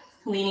that,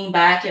 leaning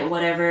back at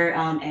whatever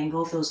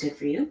angle feels good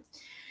for you.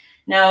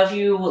 Now, if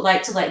you would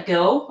like to let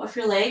go of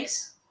your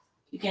legs,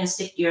 you can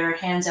stick your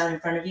hands out in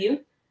front of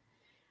you.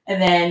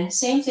 And then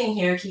same thing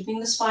here,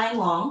 keeping the spine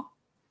long.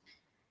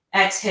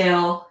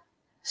 Exhale,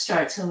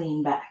 start to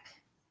lean back.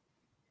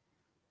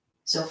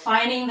 So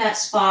finding that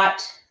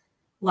spot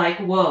like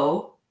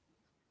whoa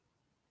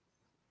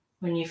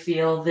when you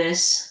feel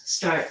this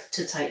start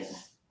to tighten.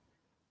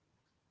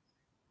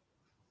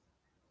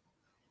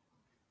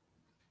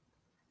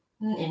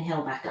 And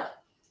inhale back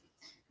up.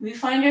 If you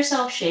find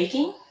yourself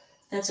shaking,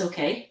 that's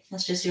okay.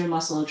 That's just your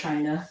muscle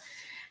trying to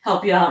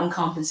help you out and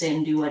compensate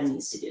and do what it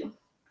needs to do.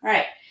 All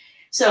right.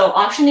 So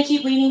option to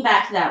keep leaning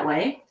back that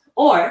way,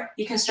 or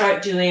you can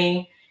start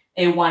doing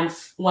a one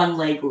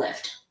leg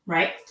lift,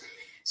 right?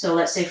 So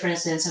let's say, for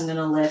instance, I'm going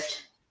to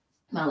lift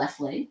my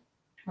left leg,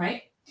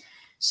 right?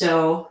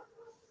 So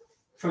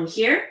from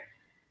here,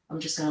 I'm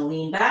just going to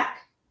lean back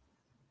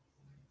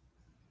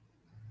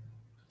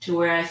to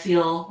where I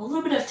feel a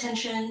little bit of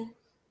tension,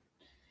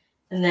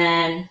 and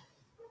then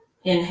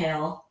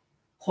inhale,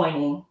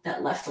 pointing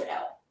that left foot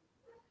out.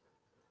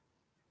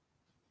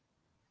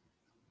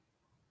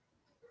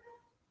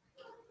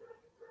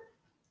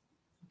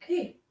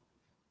 Okay.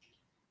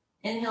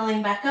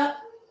 Inhaling back up,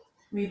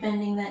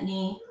 rebending that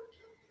knee.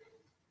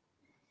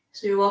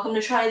 So you're welcome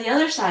to try the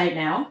other side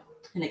now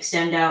and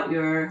extend out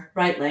your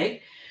right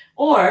leg.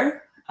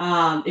 Or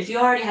if you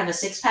already have a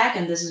six-pack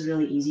and this is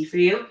really easy for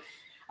you,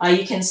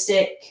 you can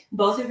stick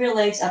both of your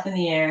legs up in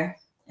the air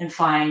and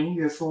find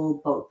your full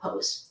boat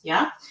pose,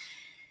 yeah?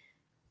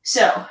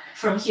 So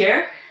from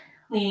here,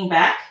 leaning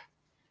back,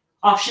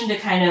 option to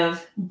kind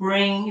of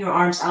bring your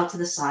arms out to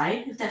the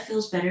side if that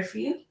feels better for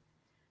you.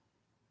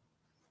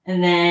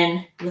 And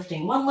then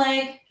lifting one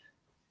leg,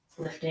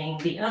 lifting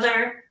the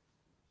other,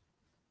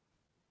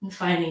 and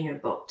finding your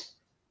boat.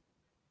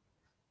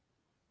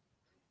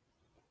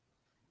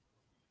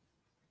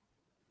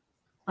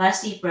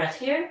 Last deep breath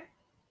here.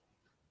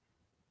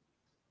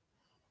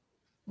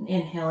 And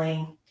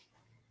inhaling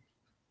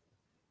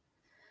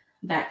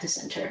back to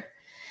center.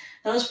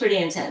 That was pretty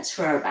intense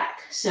for our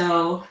back.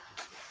 So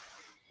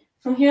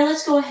from here,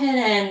 let's go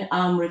ahead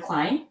and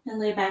recline and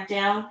lay back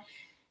down.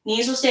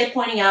 Knees will stay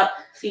pointing up,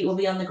 feet will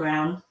be on the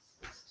ground.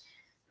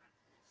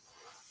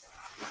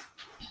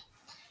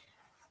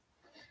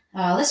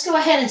 Let's go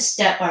ahead and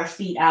step our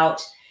feet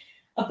out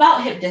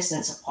about hip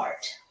distance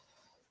apart.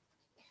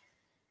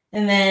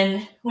 And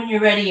then when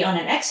you're ready on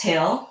an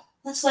exhale,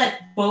 let's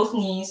let both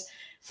knees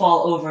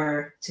fall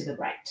over to the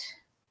right.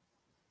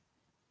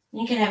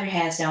 You can have your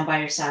hands down by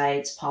your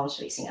sides, palms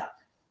facing up.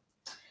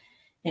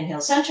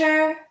 Inhale,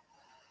 center.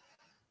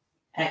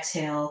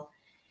 Exhale,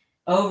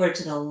 over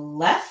to the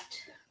left.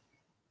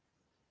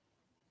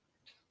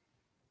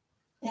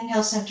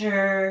 Inhale,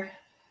 center.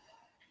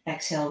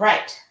 Exhale,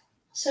 right.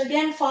 So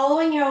again,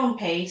 following your own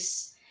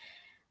pace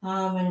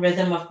and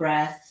rhythm of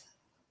breath.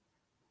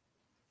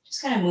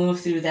 Just kind of move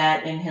through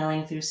that,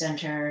 inhaling through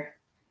center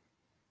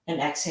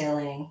and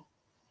exhaling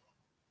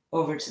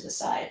over to the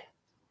side.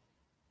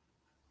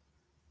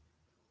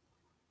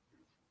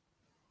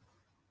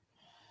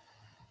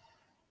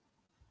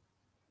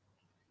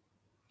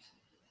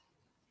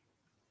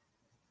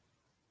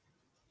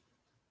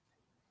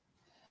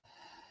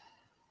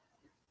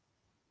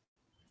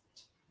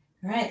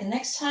 All right, the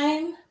next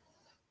time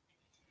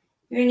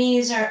your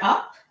knees are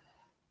up,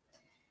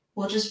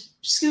 we'll just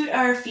scoot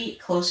our feet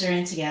closer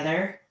in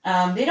together.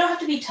 They don't have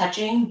to be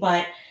touching,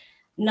 but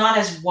not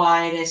as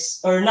wide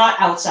as, or not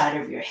outside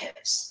of your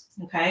hips,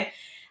 okay?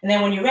 And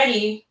then when you're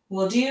ready,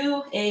 we'll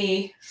do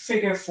a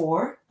figure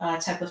four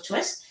type of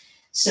twist.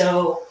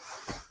 So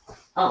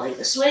I'll lay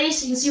this way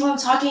so you can see what I'm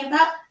talking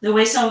about. The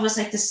way some of us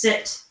like to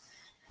sit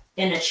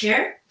in a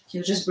chair,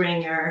 you'll just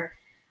bring your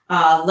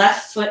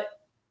left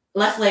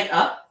leg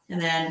up and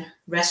then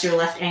rest your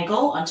left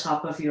ankle on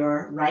top of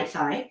your right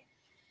thigh.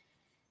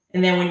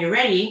 And then when you're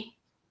ready,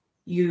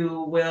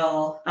 you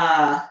will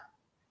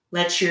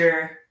let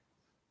your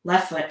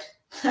left foot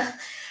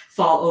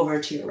fall over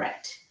to your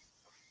right.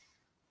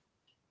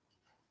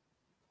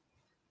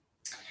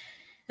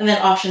 And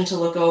then option to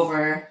look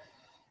over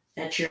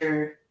at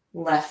your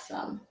left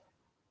thumb.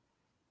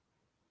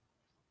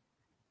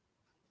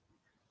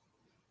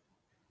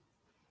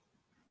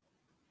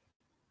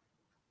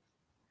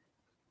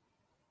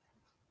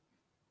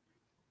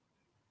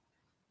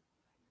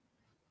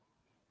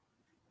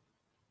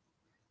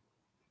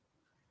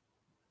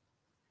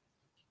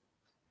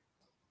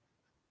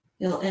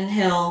 You'll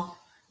inhale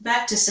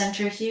back to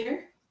center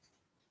here.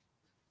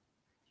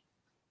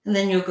 And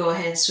then you'll go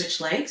ahead and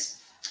switch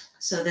legs.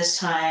 So this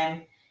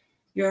time,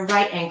 your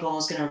right ankle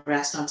is going to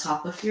rest on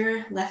top of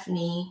your left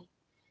knee.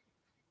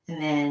 And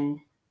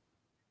then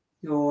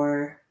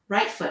your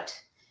right foot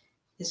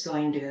is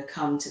going to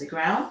come to the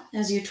ground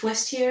as you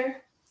twist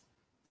here.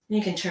 And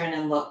you can turn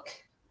and look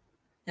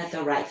at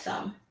the right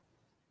thumb.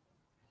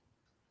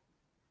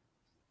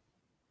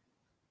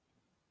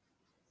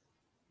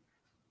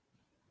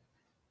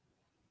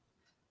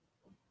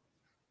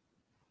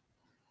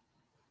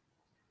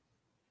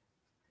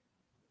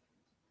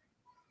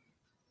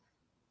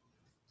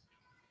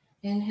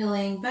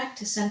 Inhaling back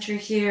to center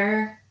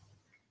here.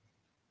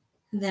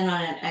 And then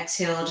on an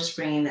exhale, just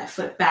bringing that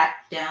foot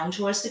back down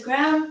towards the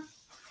ground.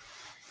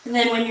 And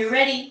then when you're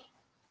ready,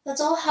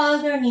 let's all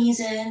hug our knees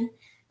in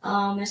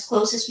as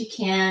close as we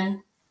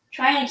can,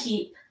 trying to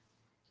keep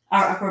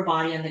our upper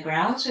body on the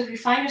ground. So if you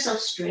find yourself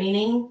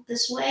straining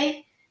this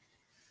way,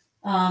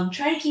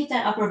 try to keep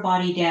that upper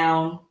body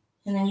down,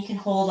 and then you can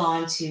hold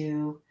on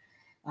to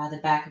the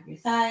back of your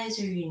thighs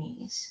or your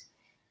knees.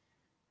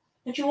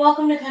 But you're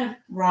welcome to kind of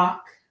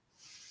rock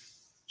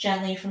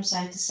gently from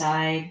side to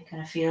side,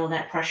 kind of feel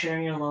that pressure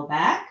in your low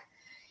back.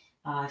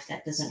 If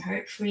that doesn't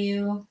hurt for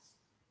you,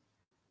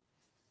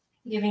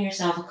 giving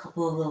yourself a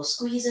couple of little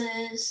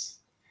squeezes.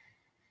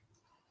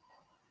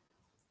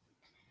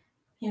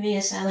 Maybe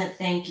a silent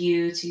thank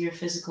you to your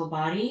physical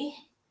body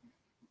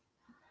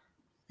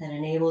that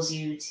enables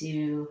you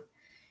to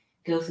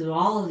go through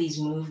all of these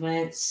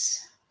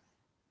movements,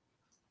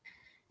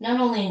 not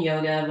only in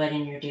yoga, but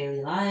in your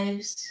daily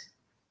lives.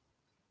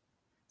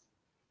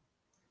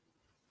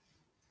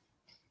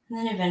 And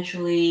then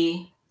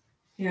eventually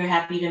you're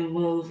happy to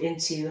move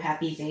into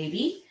happy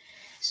baby.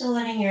 So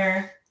letting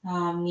your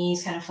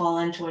knees kind of fall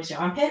in towards your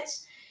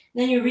armpits.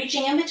 Then you're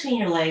reaching in between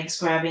your legs,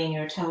 grabbing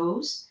your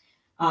toes.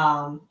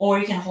 Or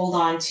you can hold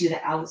on to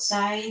the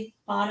outside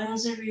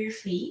bottoms of your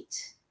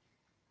feet.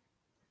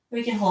 Or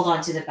you can hold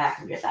on to the back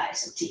of your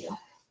thighs, up to you.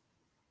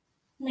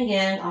 And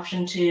again,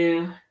 option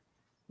to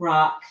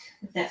rock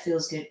if that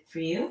feels good for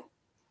you.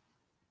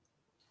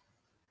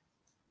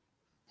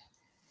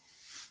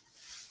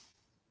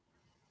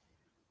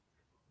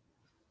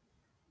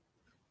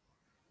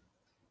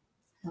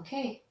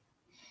 Okay,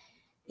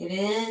 it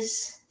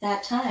is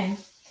that time.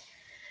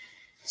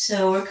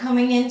 So we're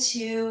coming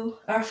into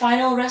our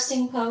final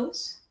resting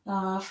pose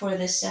for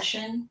this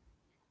session.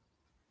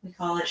 We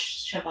call it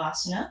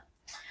Shavasana.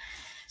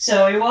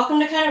 So you're welcome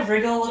to kind of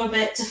wriggle a little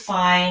bit to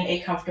find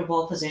a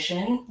comfortable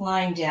position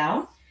lying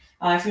down.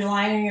 If you're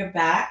lying on your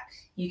back,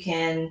 you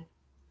can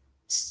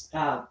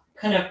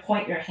kind of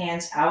point your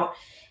hands out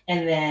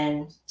and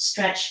then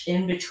stretch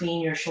in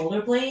between your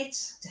shoulder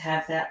blades to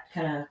have that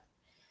kind of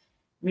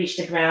reach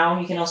the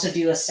ground. You can also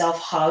do a self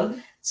hug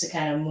to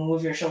kind of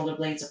move your shoulder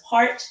blades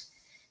apart,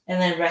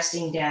 and then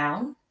resting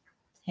down,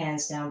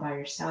 hands down by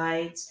your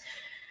sides.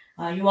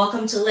 You're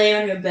welcome to lay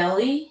on your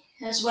belly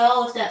as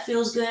well if that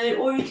feels good,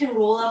 or you can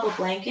roll up a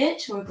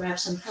blanket or grab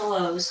some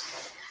pillows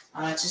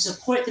to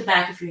support the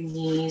back of your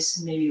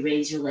knees, maybe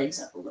raise your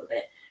legs up a little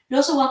bit. You're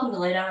also welcome to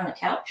lay down on a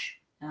couch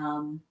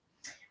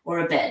or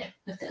a bed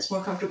if that's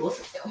more comfortable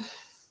for you.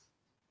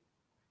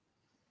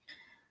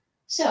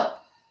 So,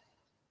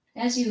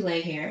 as you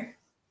lay here,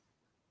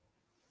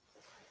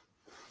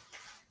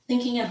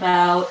 thinking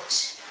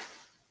about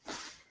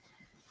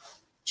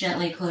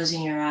gently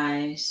closing your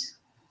eyes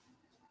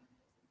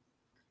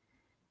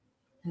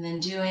and then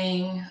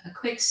doing a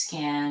quick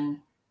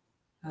scan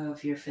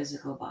of your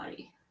physical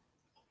body.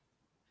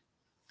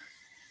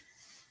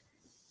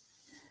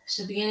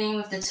 So beginning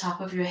with the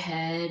top of your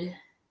head,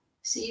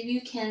 see if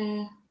you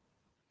can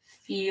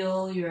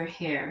feel your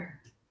hair.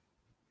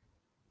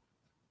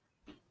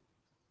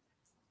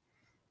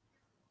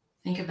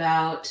 Think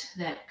about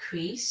that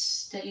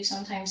crease that you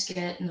sometimes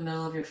get in the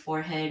middle of your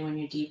forehead when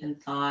you're deep in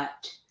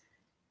thought.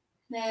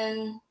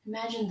 Then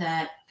imagine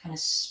that kind of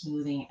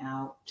smoothing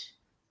out.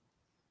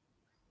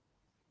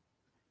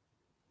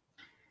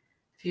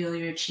 Feel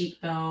your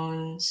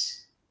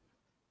cheekbones.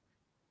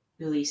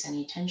 Release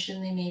any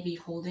tension they may be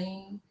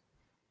holding.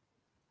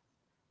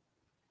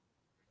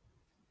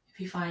 If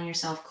you find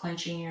yourself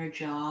clenching your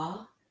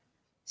jaw,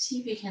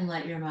 see if you can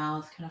let your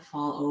mouth kind of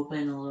fall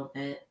open a little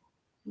bit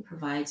and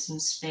provide some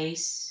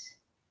space.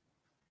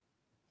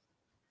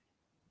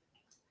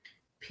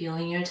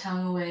 Peeling your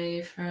tongue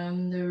away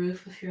from the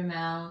roof of your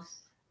mouth.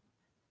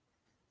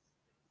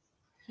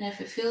 And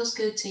if it feels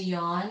good to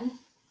yawn,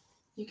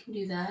 you can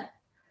do that.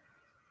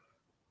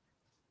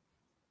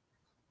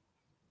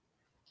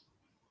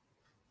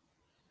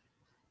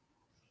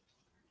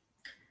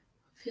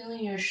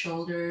 Feeling your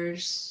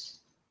shoulders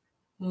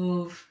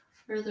move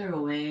further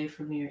away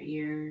from your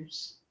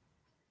ears.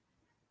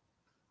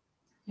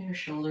 Your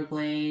shoulder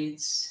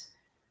blades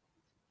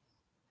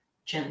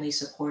gently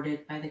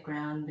supported by the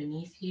ground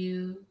beneath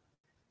you.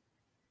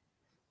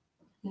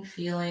 And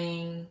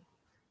feeling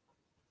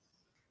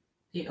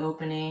the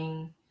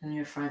opening in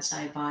your front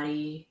side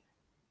body.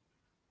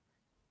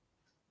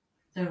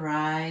 The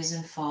rise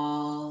and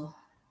fall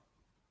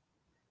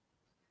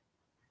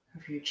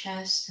of your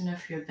chest and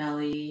of your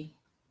belly.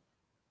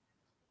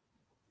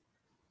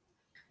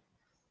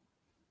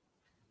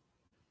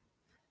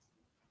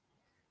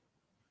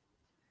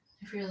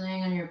 If you're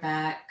laying on your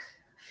back,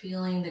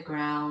 feeling the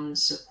ground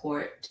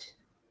support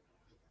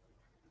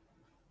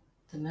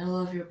the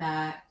middle of your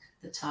back,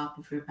 the top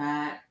of your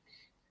back,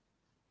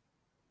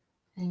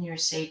 and your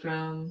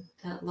sacrum,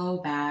 that low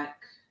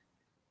back.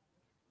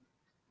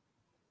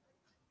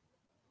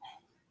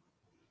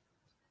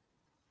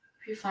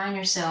 If you find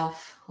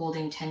yourself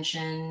holding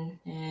tension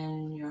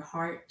in your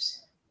heart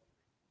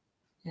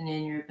and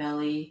in your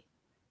belly,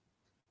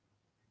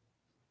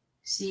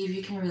 see if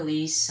you can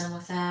release some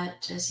of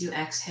that as you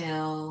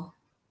exhale.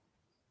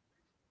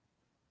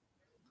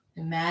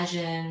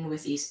 Imagine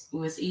with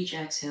each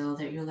exhale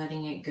that you're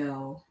letting it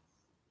go,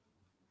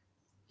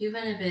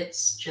 even if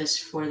it's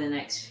just for the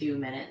next few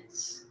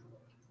minutes.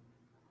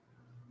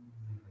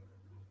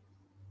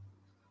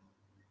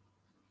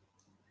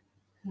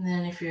 And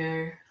then if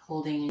you're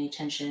holding any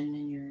tension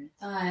in your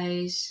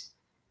thighs,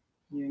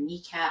 in your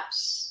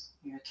kneecaps,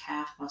 your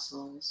calf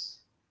muscles,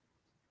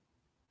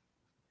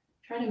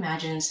 Try to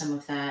imagine some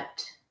of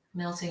that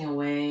melting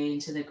away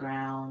into the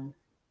ground,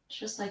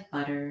 just like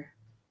butter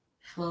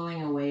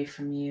flowing away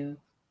from you.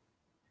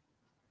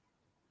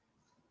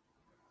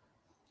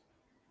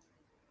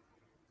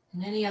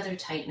 And any other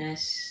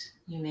tightness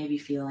you may be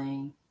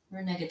feeling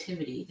or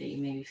negativity that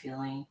you may be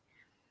feeling,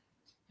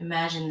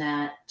 imagine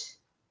that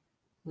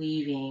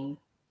leaving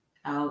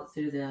out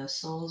through the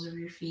soles of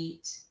your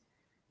feet,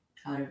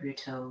 out of your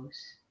toes.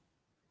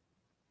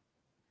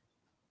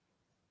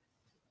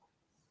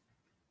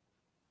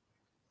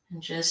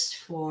 And just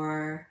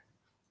for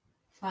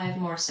 5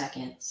 more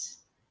seconds,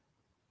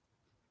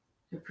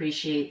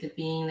 appreciate the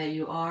being that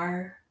you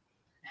are,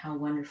 and how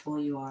wonderful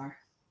you are.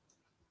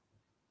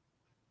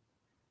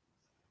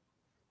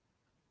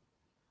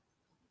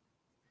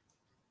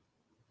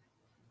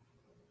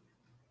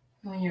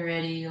 When you're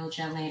ready, you'll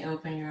gently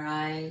open your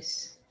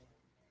eyes.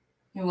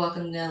 You're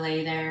welcome to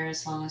lay there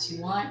as long as you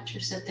want,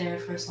 or sit there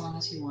for as long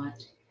as you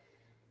want.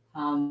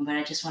 But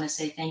I just want to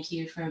say thank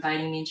you for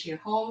inviting me into your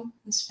home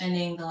and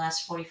spending the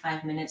last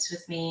 45 minutes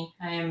with me.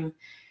 I am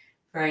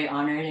very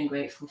honored and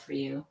grateful for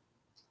you.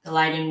 The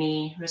light in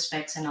me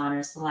respects and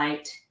honors the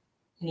light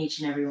in each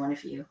and every one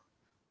of you.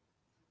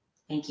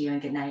 Thank you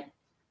and good night.